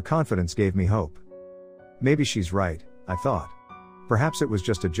 and her confidence gave me hope. Maybe she's right, I thought. Perhaps it was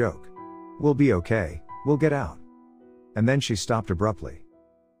just a joke. We'll be okay, we'll get out. And then she stopped abruptly.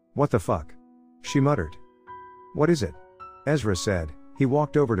 "What the fuck?" she muttered. "What is it?" Ezra said. He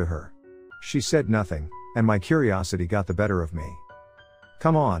walked over to her. She said nothing, and my curiosity got the better of me.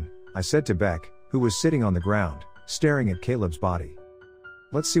 "Come on," I said to Beck, who was sitting on the ground, staring at Caleb's body.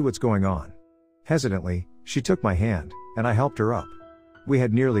 "Let's see what's going on." Hesitantly, she took my hand, and I helped her up. We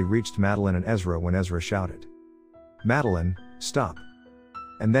had nearly reached Madeline and Ezra when Ezra shouted, "Madeline, stop."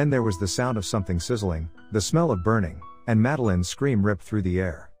 And then there was the sound of something sizzling, the smell of burning, and Madeline's scream ripped through the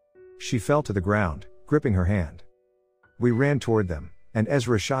air. She fell to the ground, gripping her hand. We ran toward them, and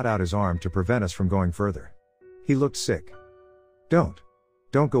Ezra shot out his arm to prevent us from going further. He looked sick. Don't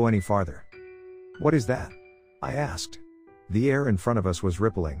go any farther." "What is that?" I asked. The air in front of us was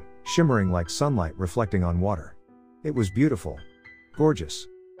rippling, shimmering like sunlight reflecting on water. It was beautiful. Gorgeous.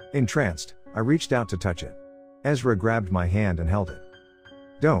 Entranced, I reached out to touch it. Ezra grabbed my hand and held it.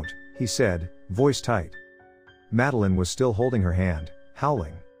 "Don't," he said, voice tight. Madeline was still holding her hand,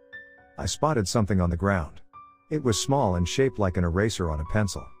 howling. I spotted something on the ground. It was small and shaped like an eraser on a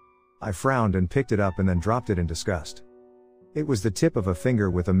pencil. I frowned and picked it up and then dropped it in disgust. It was the tip of a finger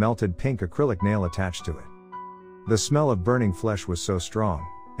with a melted pink acrylic nail attached to it. The smell of burning flesh was so strong,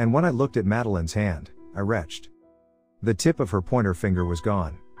 And when I looked at Madeline's hand, I retched. The tip of her pointer finger was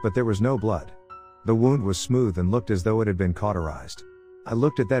gone, but there was no blood. The wound was smooth and looked as though it had been cauterized. I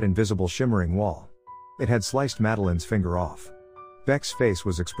looked at that invisible shimmering wall. It had sliced Madeline's finger off. Beck's face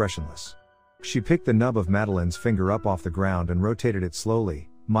was expressionless. She picked the nub of Madeline's finger up off the ground and rotated it slowly,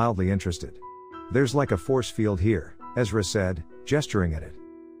 mildly interested. "There's like a force field here," Ezra said, gesturing at it.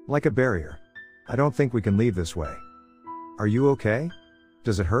 "Like a barrier. I don't think we can leave this way." "Are you okay?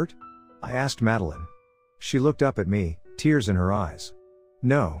 Does it hurt?" I asked Madeline. She looked up at me, tears in her eyes.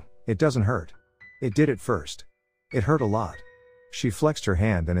 "No, it doesn't hurt. It did at first. It hurt a lot." She flexed her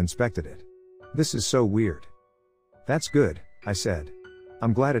hand and inspected it. "This is so weird." "That's good," I said.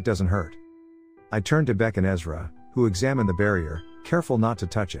 "I'm glad it doesn't hurt." I turned to Beck and Ezra, who examined the barrier, careful not to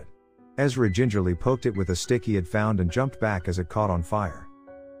touch it. Ezra gingerly poked it with a stick he had found and jumped back as it caught on fire.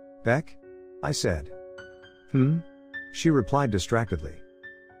 "Beck?" I said. She replied distractedly.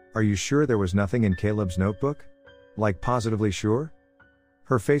 "Are you sure there was nothing in Caleb's notebook? Like positively sure?"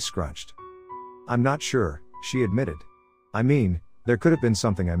 Her face scrunched. "I'm not sure," she admitted. "I mean, there could have been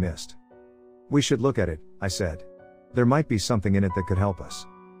something I missed." "We should look at it," I said. "There might be something in it that could help us."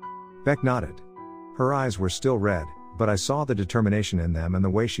 Beck nodded. Her eyes were still red, but I saw the determination in them and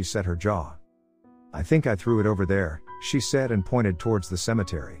the way she set her jaw. "I think I threw it over there," she said and pointed towards the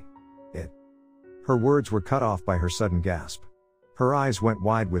cemetery. "It." Her words were cut off by her sudden gasp. Her eyes went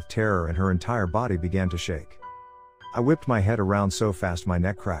wide with terror and her entire body began to shake. I whipped my head around so fast my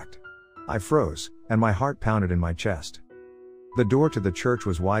neck cracked. I froze, and my heart pounded in my chest. The door to the church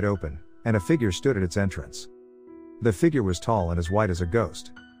was wide open, and a figure stood at its entrance. The figure was tall and as white as a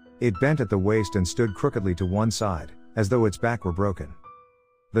ghost. It bent at the waist and stood crookedly to one side, as though its back were broken.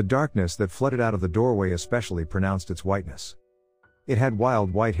 The darkness that flooded out of the doorway especially pronounced its whiteness. It had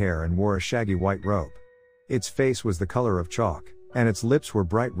wild white hair and wore a shaggy white robe. Its face was the color of chalk, and its lips were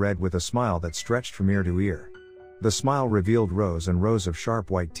bright red with a smile that stretched from ear to ear. The smile revealed rows and rows of sharp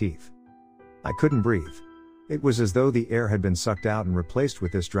white teeth. I couldn't breathe. It was as though the air had been sucked out and replaced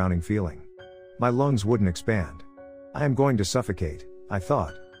with this drowning feeling. My lungs wouldn't expand. "I am going to suffocate," I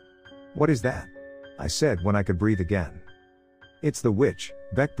thought. "What is that?" I said when I could breathe again. "It's the witch,"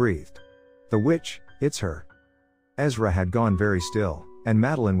 Beck breathed. "The witch, it's her." Ezra had gone very still, and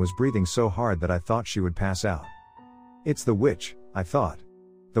Madeline was breathing so hard that I thought she would pass out. "It's the witch," I thought.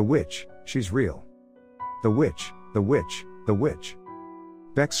 "The witch, she's real. The witch, the witch, the witch."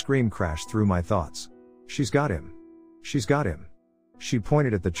 Beck's scream crashed through my thoughts. "She's got him. She's got him." She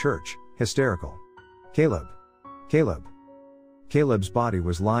pointed at the church, hysterical. "Caleb. Caleb." Caleb's body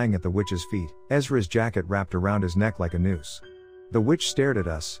was lying at the witch's feet, Ezra's jacket wrapped around his neck like a noose. The witch stared at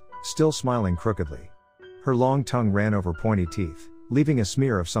us, still smiling crookedly. Her long tongue ran over pointy teeth, leaving a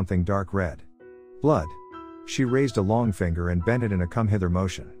smear of something dark red. "Blood." She raised a long finger and bent it in a come-hither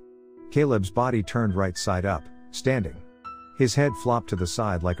motion. Caleb's body turned right side up, standing. His head flopped to the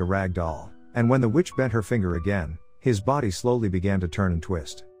side like a rag doll, and when the witch bent her finger again, his body slowly began to turn and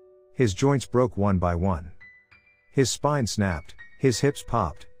twist. His joints broke one by one. His spine snapped, his hips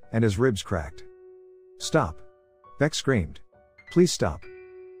popped, and his ribs cracked. "Stop!" Beck screamed. "Please stop!"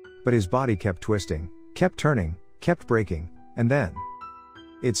 But his body kept twisting, kept turning, kept breaking, and then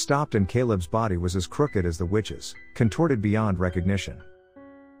it stopped and Caleb's body was as crooked as the witch's, contorted beyond recognition.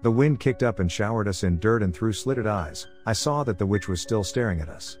 The wind kicked up and showered us in dirt, and through slitted eyes, I saw that the witch was still staring at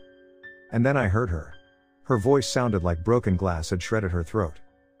us. And then I heard her. Her voice sounded like broken glass had shredded her throat.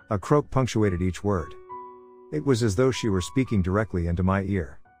 A croak punctuated each word. It was as though she were speaking directly into my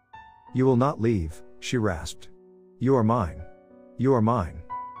ear. "You will not leave," she rasped. "You are mine. You are mine.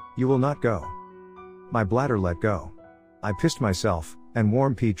 You will not go." My bladder let go. I pissed myself, and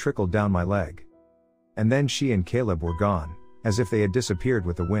warm pee trickled down my leg. And then she and Caleb were gone, as if they had disappeared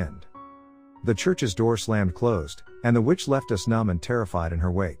with the wind. The church's door slammed closed, and the witch left us numb and terrified in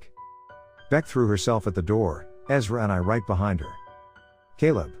her wake. Beck threw herself at the door, Ezra and I right behind her.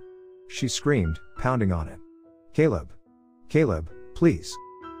 "Caleb!" she screamed, pounding on it. "Caleb! Caleb, please!"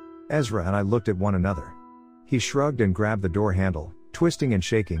 Ezra and I looked at one another. He shrugged and grabbed the door handle, twisting and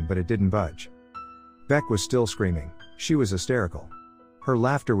shaking, but it didn't budge. Beck was still screaming. She was hysterical. Her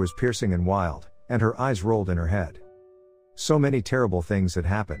laughter was piercing and wild, and her eyes rolled in her head. So many terrible things had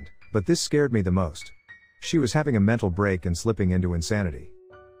happened, but this scared me the most. She was having a mental break and slipping into insanity.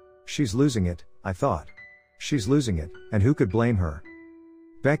 "She's losing it," I thought. "She's losing it, and who could blame her?"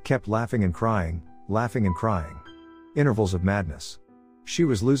 Beck kept laughing and crying, laughing and crying. Intervals of madness. She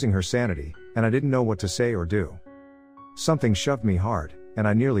was losing her sanity, and I didn't know what to say or do. Something shoved me hard, and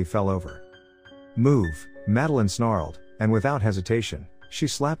I nearly fell over. "Move," Madeline snarled, and without hesitation, she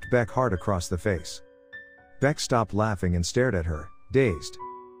slapped Beck hard across the face. Beck stopped laughing and stared at her, dazed.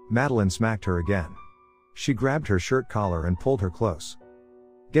 Madeline smacked her again. She grabbed her shirt collar and pulled her close.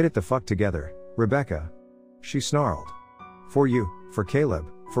 "Get it the fuck together, Rebecca," she snarled. "For you, for Caleb,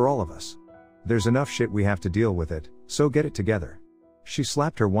 for all of us. There's enough shit we have to deal with it, so get it together." She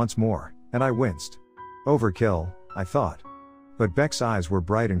slapped her once more, and I winced. Overkill, I thought. But Beck's eyes were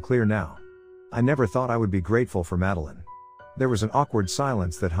bright and clear now. I never thought I would be grateful for Madeline. There was an awkward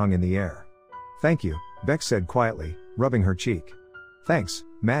silence that hung in the air. "Thank you," Beck said quietly, rubbing her cheek. "Thanks,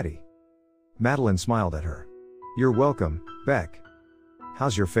 Maddie." Madeline smiled at her. "You're welcome, Beck."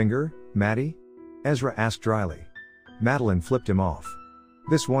 "How's your finger, Maddie?" Ezra asked dryly. Madeline flipped him off.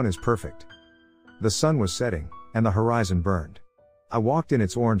 "This one is perfect." The sun was setting, and the horizon burned. I walked in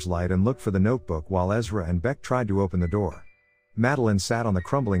its orange light and looked for the notebook while Ezra and Beck tried to open the door. Madeline sat on the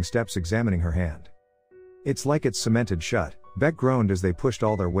crumbling steps examining her hand. "It's like it's cemented shut," Beck groaned as they pushed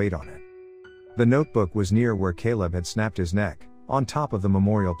all their weight on it. The notebook was near where Caleb had snapped his neck, on top of the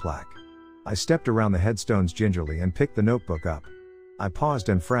memorial plaque. I stepped around the headstones gingerly and picked the notebook up. I paused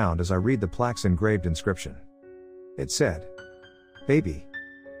and frowned as I read the plaque's engraved inscription. It said, "Baby.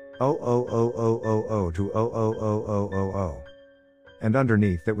 00000 to 00000." And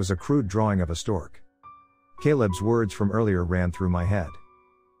underneath it was a crude drawing of a stork. Caleb's words from earlier ran through my head.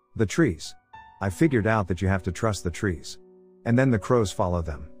 "The trees. I figured out that you have to trust the trees. And then the crows follow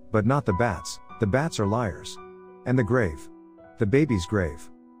them, but not the bats. The bats are liars. And the grave. The baby's grave.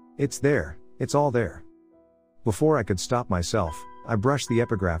 It's there, it's all there." Before I could stop myself, I brushed the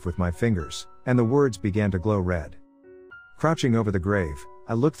epigraph with my fingers, and the words began to glow red. Crouching over the grave,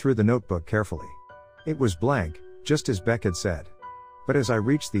 I looked through the notebook carefully. It was blank, just as Beck had said. But as I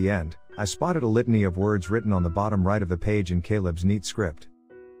reached the end, I spotted a litany of words written on the bottom right of the page in Caleb's neat script.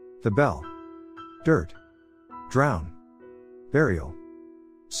 The bell. Dirt. Drown. Burial.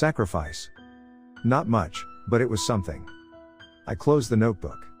 Sacrifice. Not much, but it was something. I closed the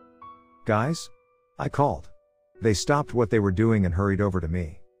notebook. "Guys?" I called. They stopped what they were doing and hurried over to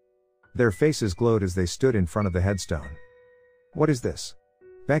me. Their faces glowed as they stood in front of the headstone. "What is this?"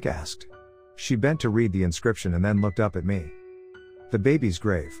 Beck asked. She bent to read the inscription and then looked up at me. "The baby's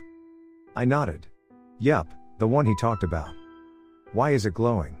grave." I nodded. "Yup, the one he talked about." "Why is it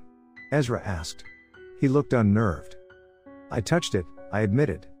glowing?" Ezra asked. He looked unnerved. "I touched it," I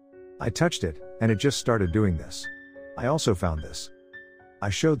admitted. "I touched it, and it just started doing this. I also found this." I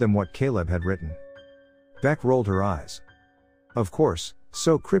showed them what Caleb had written. Beck rolled her eyes. "Of course,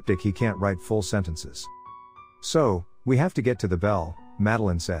 so cryptic he can't write full sentences." "So, we have to get to the bell,"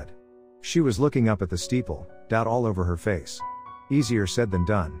 Madeline said. She was looking up at the steeple, doubt all over her face. Easier said than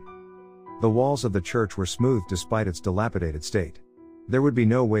done. The walls of the church were smooth despite its dilapidated state. There would be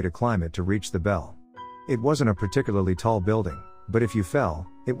no way to climb it to reach the bell. It wasn't a particularly tall building, but if you fell,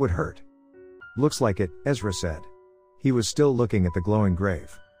 it would hurt. "Looks like it," Ezra said. He was still looking at the glowing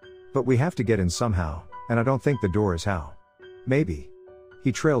grave. "But we have to get in somehow, and I don't think the door is how." "Maybe."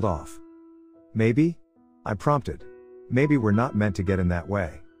 He trailed off. "Maybe?" I prompted. "Maybe we're not meant to get in that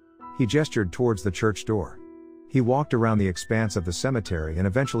way." He gestured towards the church door. He walked around the expanse of the cemetery and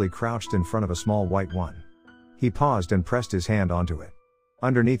eventually crouched in front of a small white one. He paused and pressed his hand onto it.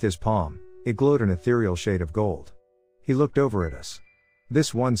 Underneath his palm, it glowed an ethereal shade of gold. He looked over at us.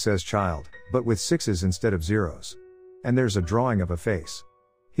 "This one says child, but with 6s instead of 0s. And there's a drawing of a face."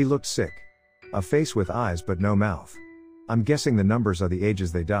 He looked sick. "A face with eyes but no mouth. I'm guessing the numbers are the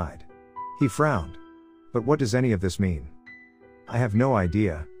ages they died." He frowned. "But what does any of this mean?" "I have no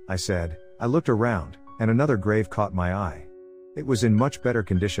idea," I said. I looked around, and another grave caught my eye. It was in much better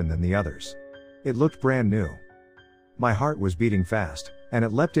condition than the others. It looked brand new. My heart was beating fast, and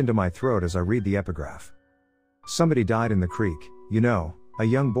it leapt into my throat as I read the epigraph. "Somebody died in the creek, you know, a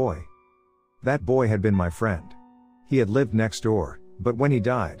young boy. That boy had been my friend. He had lived next door, but when he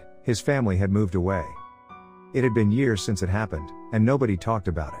died, his family had moved away. It had been years since it happened, and nobody talked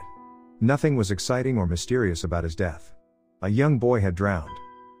about it. Nothing was exciting or mysterious about his death. A young boy had drowned.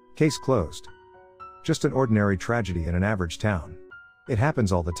 Case closed. Just an ordinary tragedy in an average town. It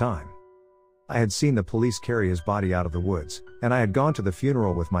happens all the time." I had seen the police carry his body out of the woods, and I had gone to the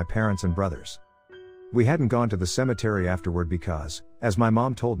funeral with my parents and brothers. We hadn't gone to the cemetery afterward because, as my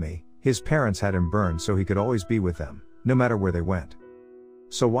mom told me, his parents had him burned so he could always be with them, no matter where they went.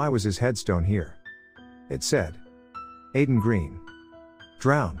 So why was his headstone here? It said, "Aiden Green.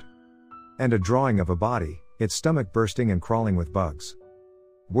 Drowned." And a drawing of a body, its stomach bursting and crawling with bugs.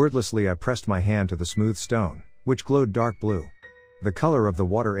 Wordlessly I pressed my hand to the smooth stone, which glowed dark blue. The color of the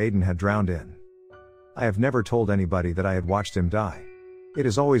water Aiden had drowned in. I have never told anybody that I had watched him die. It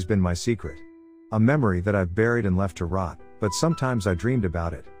has always been my secret. A memory that I've buried and left to rot, but sometimes I dreamed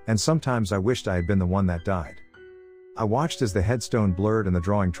about it, and sometimes I wished I had been the one that died. I watched as the headstone blurred and the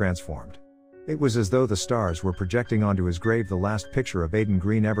drawing transformed. It was as though the stars were projecting onto his grave the last picture of Aidan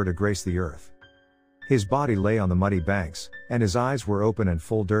Green ever to grace the earth. His body lay on the muddy banks, and his eyes were open and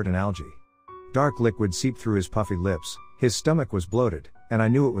full dirt and algae. Dark liquid seeped through his puffy lips, his stomach was bloated, and I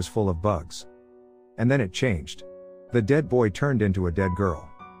knew it was full of bugs. And then it changed. The dead boy turned into a dead girl.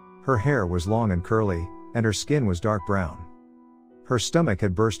 Her hair was long and curly, and her skin was dark brown. Her stomach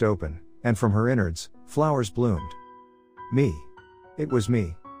had burst open, and from her innards, flowers bloomed. Me. It was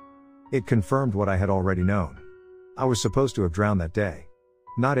me. It confirmed what I had already known. I was supposed to have drowned that day.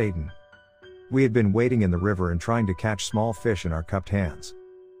 Not Aidan. We had been wading in the river and trying to catch small fish in our cupped hands.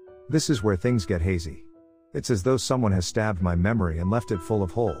 This is where things get hazy. It's as though someone has stabbed my memory and left it full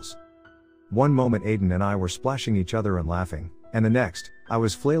of holes. One moment Aidan and I were splashing each other and laughing, and the next, I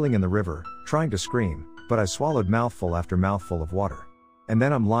was flailing in the river, trying to scream, but I swallowed mouthful after mouthful of water. And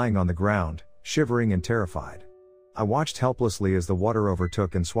then I'm lying on the ground, shivering and terrified. I watched helplessly as the water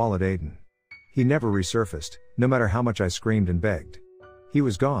overtook and swallowed Aidan. He never resurfaced, no matter how much I screamed and begged. He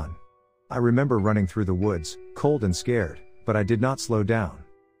was gone. I remember running through the woods, cold and scared, but I did not slow down.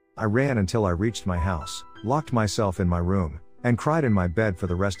 I ran until I reached my house, locked myself in my room, and cried in my bed for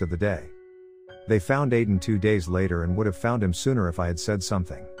the rest of the day. They found Aidan 2 days later and would have found him sooner if I had said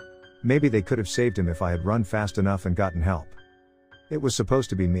something. Maybe they could have saved him if I had run fast enough and gotten help. It was supposed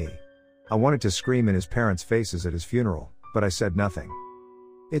to be me. I wanted to scream in his parents' faces at his funeral, but I said nothing.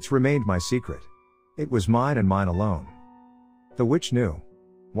 It's remained my secret. It was mine and mine alone. The witch knew.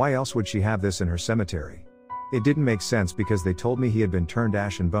 Why else would she have this in her cemetery? It didn't make sense because they told me he had been turned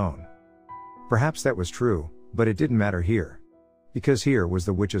ash and bone. Perhaps that was true, but it didn't matter here. Because here was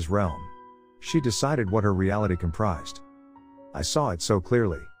the witch's realm. She decided what her reality comprised. I saw it so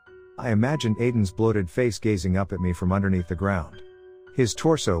clearly. I imagined Aidan's bloated face gazing up at me from underneath the ground. His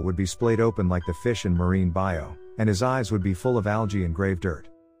torso would be splayed open like the fish in marine bio, and his eyes would be full of algae and grave dirt.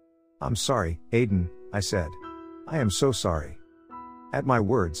 "I'm sorry, Aidan," I said. "I am so sorry." At my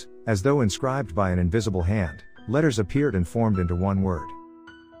words, as though inscribed by an invisible hand, letters appeared and formed into one word.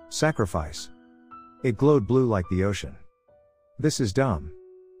 Sacrifice. It glowed blue like the ocean. "This is dumb,"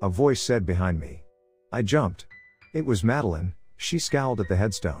 a voice said behind me. I jumped. It was Madeline. She scowled at the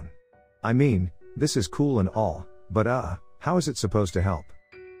headstone. "I mean, this is cool and all, but how is it supposed to help?"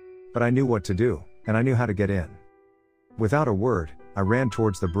 But I knew what to do, and I knew how to get in. Without a word, I ran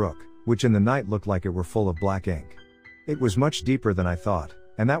towards the brook, which in the night looked like it were full of black ink. It was much deeper than I thought,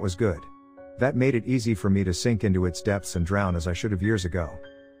 and that was good. That made it easy for me to sink into its depths and drown as I should have years ago.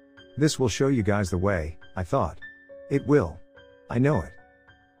 This will show you guys the way, I thought. It will. I know it.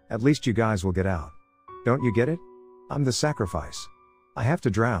 At least you guys will get out. Don't you get it? I'm the sacrifice. I have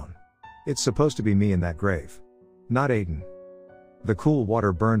to drown. It's supposed to be me in that grave. Not Aidan. The cool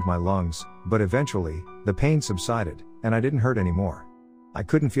water burned my lungs, but eventually, the pain subsided, and I didn't hurt anymore. I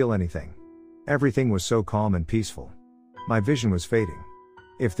couldn't feel anything. Everything was so calm and peaceful. My vision was fading.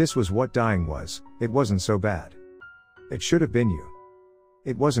 If this was what dying was, it wasn't so bad. It should have been you.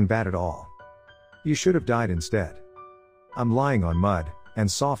 It wasn't bad at all. You should have died instead. I'm lying on mud, and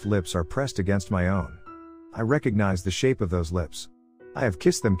soft lips are pressed against my own. I recognize the shape of those lips. I have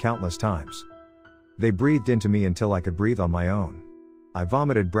kissed them countless times. They breathed into me until I could breathe on my own. I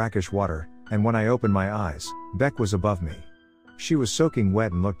vomited brackish water, and when I opened my eyes, Beck was above me. She was soaking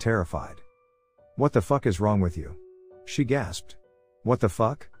wet and looked terrified. "What the fuck is wrong with you?" she gasped. "What the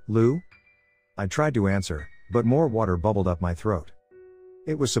fuck, Lou?" I tried to answer, but more water bubbled up my throat.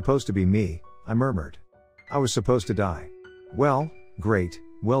 "It was supposed to be me," I murmured. "I was supposed to die." "Well, great,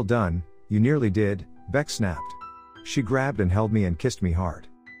 well done, you nearly did," Beck snapped. She grabbed and held me and kissed me hard.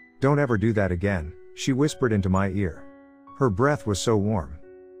 "Don't ever do that again," she whispered into my ear. Her breath was so warm.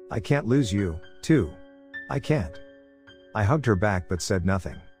 "I can't lose you, too. I can't." I hugged her back but said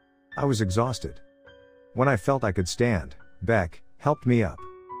nothing. I was exhausted. When I felt I could stand, Beck helped me up.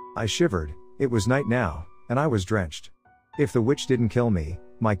 I shivered. It was night now, and I was drenched. If the witch didn't kill me,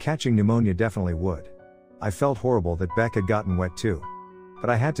 my catching pneumonia definitely would. I felt horrible that Beck had gotten wet too. But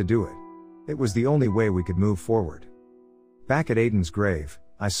I had to do it. It was the only way we could move forward. Back at Aidan's grave,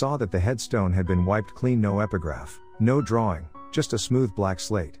 I saw that the headstone had been wiped clean, no epigraph, no drawing, just a smooth black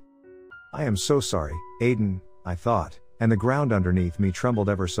slate. "I am so sorry, Aidan," I thought, and the ground underneath me trembled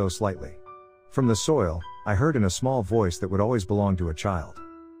ever so slightly. From the soil, I heard in a small voice that would always belong to a child.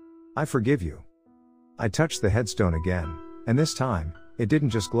 "I forgive you." I touched the headstone again, and this time, it didn't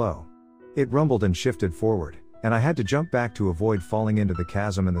just glow. It rumbled and shifted forward, and I had to jump back to avoid falling into the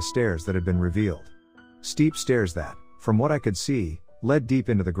chasm and the stairs that had been revealed. Steep stairs that, from what I could see, led deep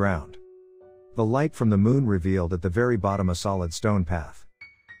into the ground. The light from the moon revealed at the very bottom a solid stone path.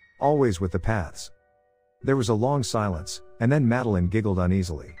 Always with the paths. There was a long silence, and then Madeline giggled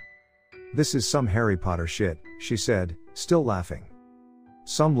uneasily. "This is some Harry Potter shit," she said, still laughing.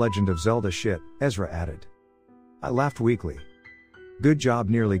 "Some Legend of Zelda shit," Ezra added. I laughed weakly. "Good job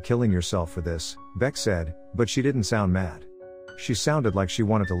nearly killing yourself for this," Beck said, but she didn't sound mad. She sounded like she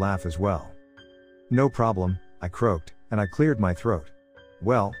wanted to laugh as well. "No problem," I croaked, and I cleared my throat.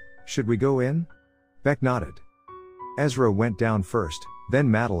 "Well, should we go in?" Beck nodded. Ezra went down first, then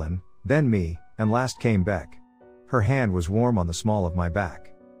Madeline, then me, and last came Beck. Her hand was warm on the small of my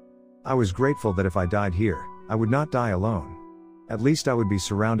back. I was grateful that if I died here, I would not die alone. At least I would be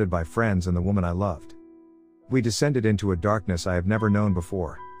surrounded by friends and the woman I loved. We descended into a darkness I have never known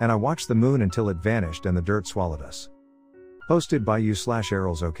before, and I watched the moon until it vanished and the dirt swallowed us. Hosted by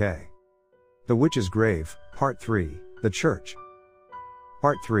 /arulzokay. The Witch's Grave, Part 3, The Church.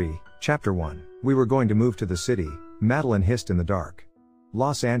 Part 3, Chapter 1. We were going to move to the city, Madeline hissed in the dark.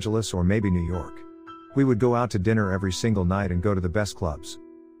 Los Angeles or maybe New York. We would go out to dinner every single night and go to the best clubs.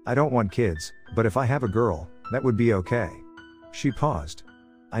 I don't want kids, but if I have a girl, that would be okay. She paused.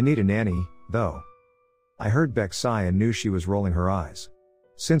 I need a nanny, though. I heard Beck sigh and knew she was rolling her eyes.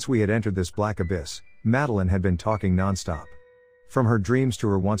 Since we had entered this black abyss, Madeline had been talking nonstop. From her dreams to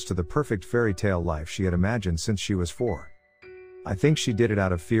her wants to the perfect fairy tale life she had imagined since she was 4. I think she did it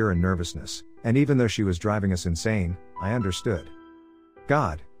out of fear and nervousness, and even though she was driving us insane, I understood.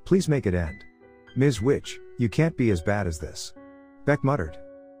 "God, please make it end. Ms. Witch, you can't be as bad as this," Beck muttered.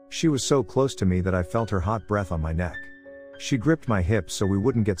 She was so close to me that I felt her hot breath on my neck. She gripped my hips so we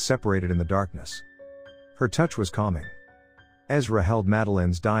wouldn't get separated in the darkness. Her touch was calming. Ezra held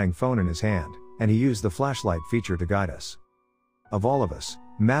Madeline's dying phone in his hand, and he used the flashlight feature to guide us. Of all of us,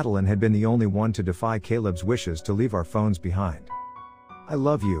 Madeline had been the only one to defy Caleb's wishes to leave our phones behind. "I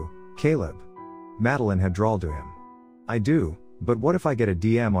love you, Caleb," Madeline had drawled to him. "I do, but what if I get a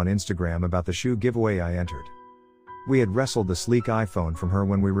DM on Instagram about the shoe giveaway I entered?" We had wrestled the sleek iPhone from her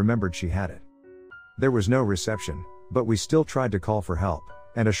when we remembered she had it. There was no reception, but we still tried to call for help,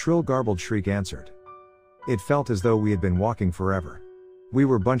 and a shrill garbled shriek answered. It felt as though we had been walking forever. We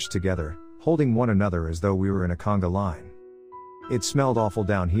were bunched together, holding one another as though we were in a conga line. It smelled awful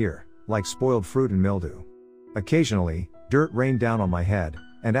down here, like spoiled fruit and mildew. Occasionally, dirt rained down on my head,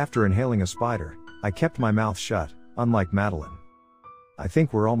 and after inhaling a spider, I kept my mouth shut, unlike Madeline. "I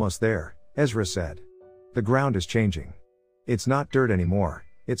think we're almost there," Ezra said. "The ground is changing. It's not dirt anymore,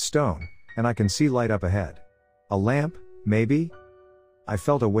 it's stone, and I can see light up ahead. A lamp, maybe?" I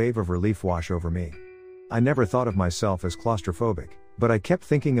felt a wave of relief wash over me. I never thought of myself as claustrophobic, but I kept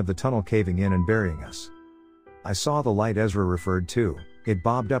thinking of the tunnel caving in and burying us. I saw the light Ezra referred to, it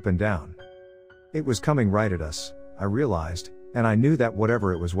bobbed up and down. It was coming right at us, I realized, and I knew that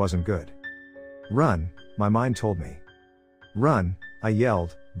whatever it was wasn't good. "Run," my mind told me. "Run," I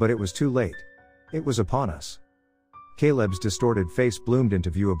yelled, but it was too late. It was upon us. Caleb's distorted face bloomed into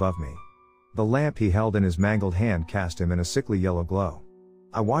view above me. The lamp he held in his mangled hand cast him in a sickly yellow glow.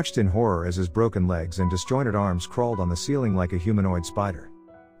 I watched in horror as his broken legs and disjointed arms crawled on the ceiling like a humanoid spider.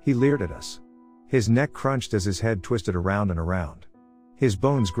 He leered at us. His neck crunched as his head twisted around and around. His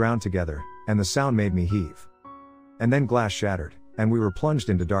bones ground together, and the sound made me heave. And then glass shattered, and we were plunged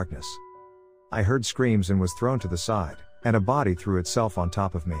into darkness. I heard screams and was thrown to the side, and a body threw itself on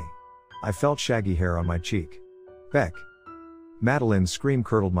top of me. I felt shaggy hair on my cheek. "Beck!" Madeline's scream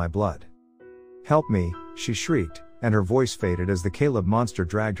curdled my blood. "Help me," she shrieked, and her voice faded as the Caleb monster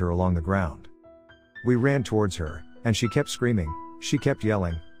dragged her along the ground. We ran towards her, and she kept screaming, she kept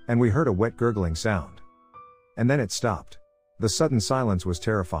yelling, and we heard a wet gurgling sound. And then it stopped. The sudden silence was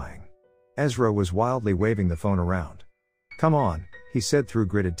terrifying. Ezra was wildly waving the phone around. "Come on," he said through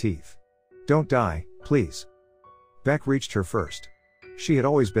gritted teeth. "Don't die, please." Beck reached her first. She had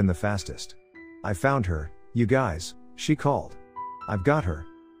always been the fastest. "I found her, you guys," she called. "I've got her."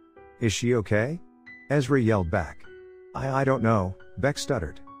 "Is she okay?" Ezra yelled back. I don't know," Beck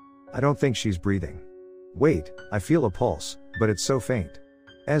stuttered. "I don't think she's breathing. Wait, I feel a pulse, but it's so faint."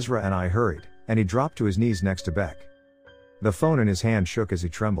 Ezra and I hurried, and he dropped to his knees next to Beck. The phone in his hand shook as he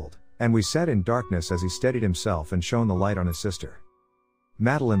trembled, and we sat in darkness as he steadied himself and shone the light on his sister.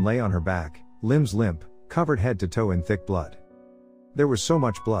 Madeline lay on her back, limbs limp, covered head to toe in thick blood. There was so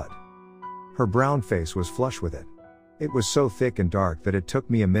much blood. Her brown face was flush with it. It was so thick and dark that it took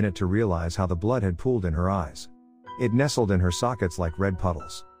me a minute to realize how the blood had pooled in her eyes. It nestled in her sockets like red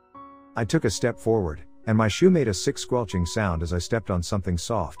puddles. I took a step forward, and my shoe made a sick squelching sound as I stepped on something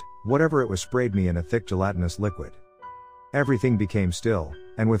soft, whatever it was sprayed me in a thick gelatinous liquid. Everything became still,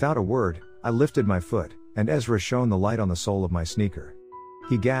 and without a word, I lifted my foot, and Ezra shone the light on the sole of my sneaker.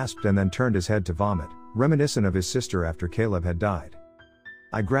 He gasped and then turned his head to vomit, reminiscent of his sister after Caleb had died.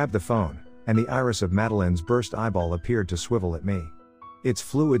 I grabbed the phone, and the iris of Madeline's burst eyeball appeared to swivel at me. Its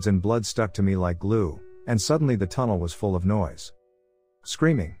fluids and blood stuck to me like glue, and suddenly the tunnel was full of noise.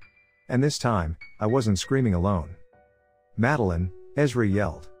 Screaming. And this time, I wasn't screaming alone. "Madeline," Ezra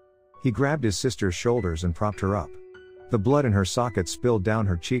yelled. He grabbed his sister's shoulders and propped her up. The blood in her sockets spilled down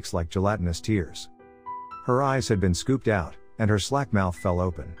her cheeks like gelatinous tears. Her eyes had been scooped out, and her slack mouth fell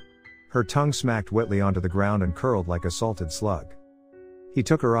open. Her tongue smacked wetly onto the ground and curled like a salted slug. He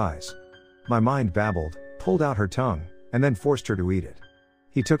took her eyes. My mind babbled, pulled out her tongue, and then forced her to eat it.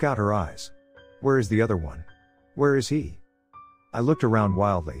 He took out her eyes. Where is the other one? Where is he? I looked around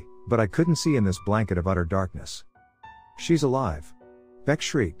wildly, but I couldn't see in this blanket of utter darkness. "She's alive!" Beck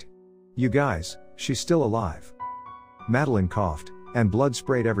shrieked. "You guys, she's still alive!" Madeline coughed, and blood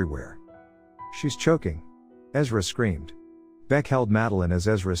sprayed everywhere. "She's choking!" Ezra screamed. Beck held Madeline as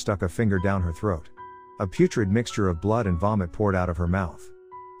Ezra stuck a finger down her throat. A putrid mixture of blood and vomit poured out of her mouth.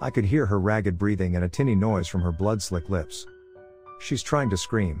 I could hear her ragged breathing and a tinny noise from her blood-slick lips. She's trying to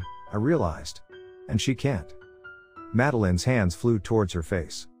scream, I realized. And she can't. Madeline's hands flew towards her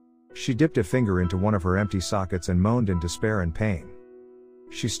face. She dipped a finger into one of her empty sockets and moaned in despair and pain.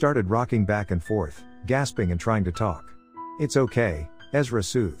 She started rocking back and forth, gasping and trying to talk. "It's okay," Ezra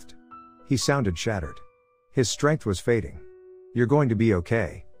soothed. He sounded shattered. His strength was fading. "You're going to be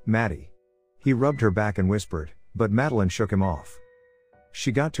okay, Maddie." He rubbed her back and whispered, but Madeline shook him off.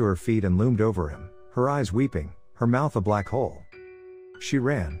 She got to her feet and loomed over him, her eyes weeping, her mouth a black hole. She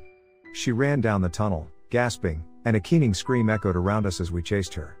ran. She ran down the tunnel, gasping, and a keening scream echoed around us as we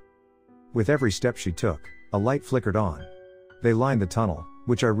chased her. With every step she took, a light flickered on. They lined the tunnel,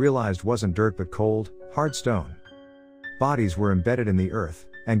 which I realized wasn't dirt but cold, hard stone. Bodies were embedded in the earth,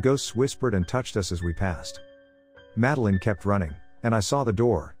 and ghosts whispered and touched us as we passed. Madeline kept running, and I saw the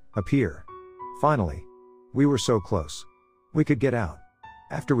door appear. Finally. We were so close. We could get out.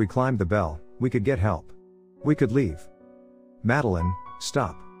 After we climbed the bell, we could get help. We could leave. "Madeline,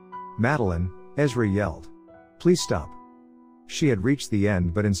 stop. Madeline," Ezra yelled. "Please stop." She had reached the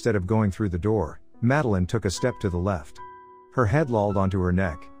end, but instead of going through the door, Madeline took a step to the left. Her head lolled onto her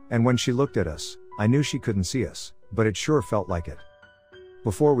neck, and when she looked at us, I knew she couldn't see us, but it sure felt like it.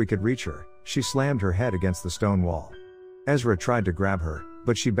 Before we could reach her, she slammed her head against the stone wall. Ezra tried to grab her,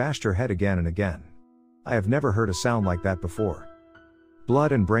 but she bashed her head again and again. I have never heard a sound like that before.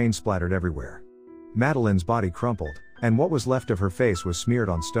 Blood and brain splattered everywhere. Madeline's body crumpled, and what was left of her face was smeared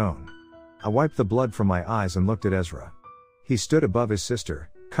on stone. I wiped the blood from my eyes and looked at Ezra. He stood above his sister,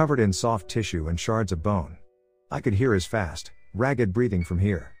 covered in soft tissue and shards of bone. I could hear his fast, ragged breathing from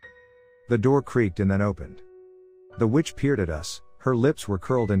here. The door creaked and then opened. The witch peered at us, her lips were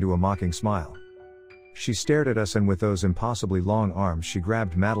curled into a mocking smile. She stared at us, and with those impossibly long arms she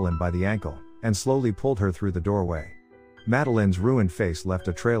grabbed Madeline by the ankle, and slowly pulled her through the doorway. Madeline's ruined face left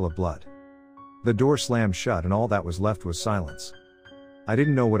a trail of blood. The door slammed shut and all that was left was silence. I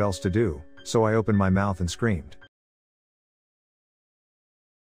didn't know what else to do, so I opened my mouth and screamed.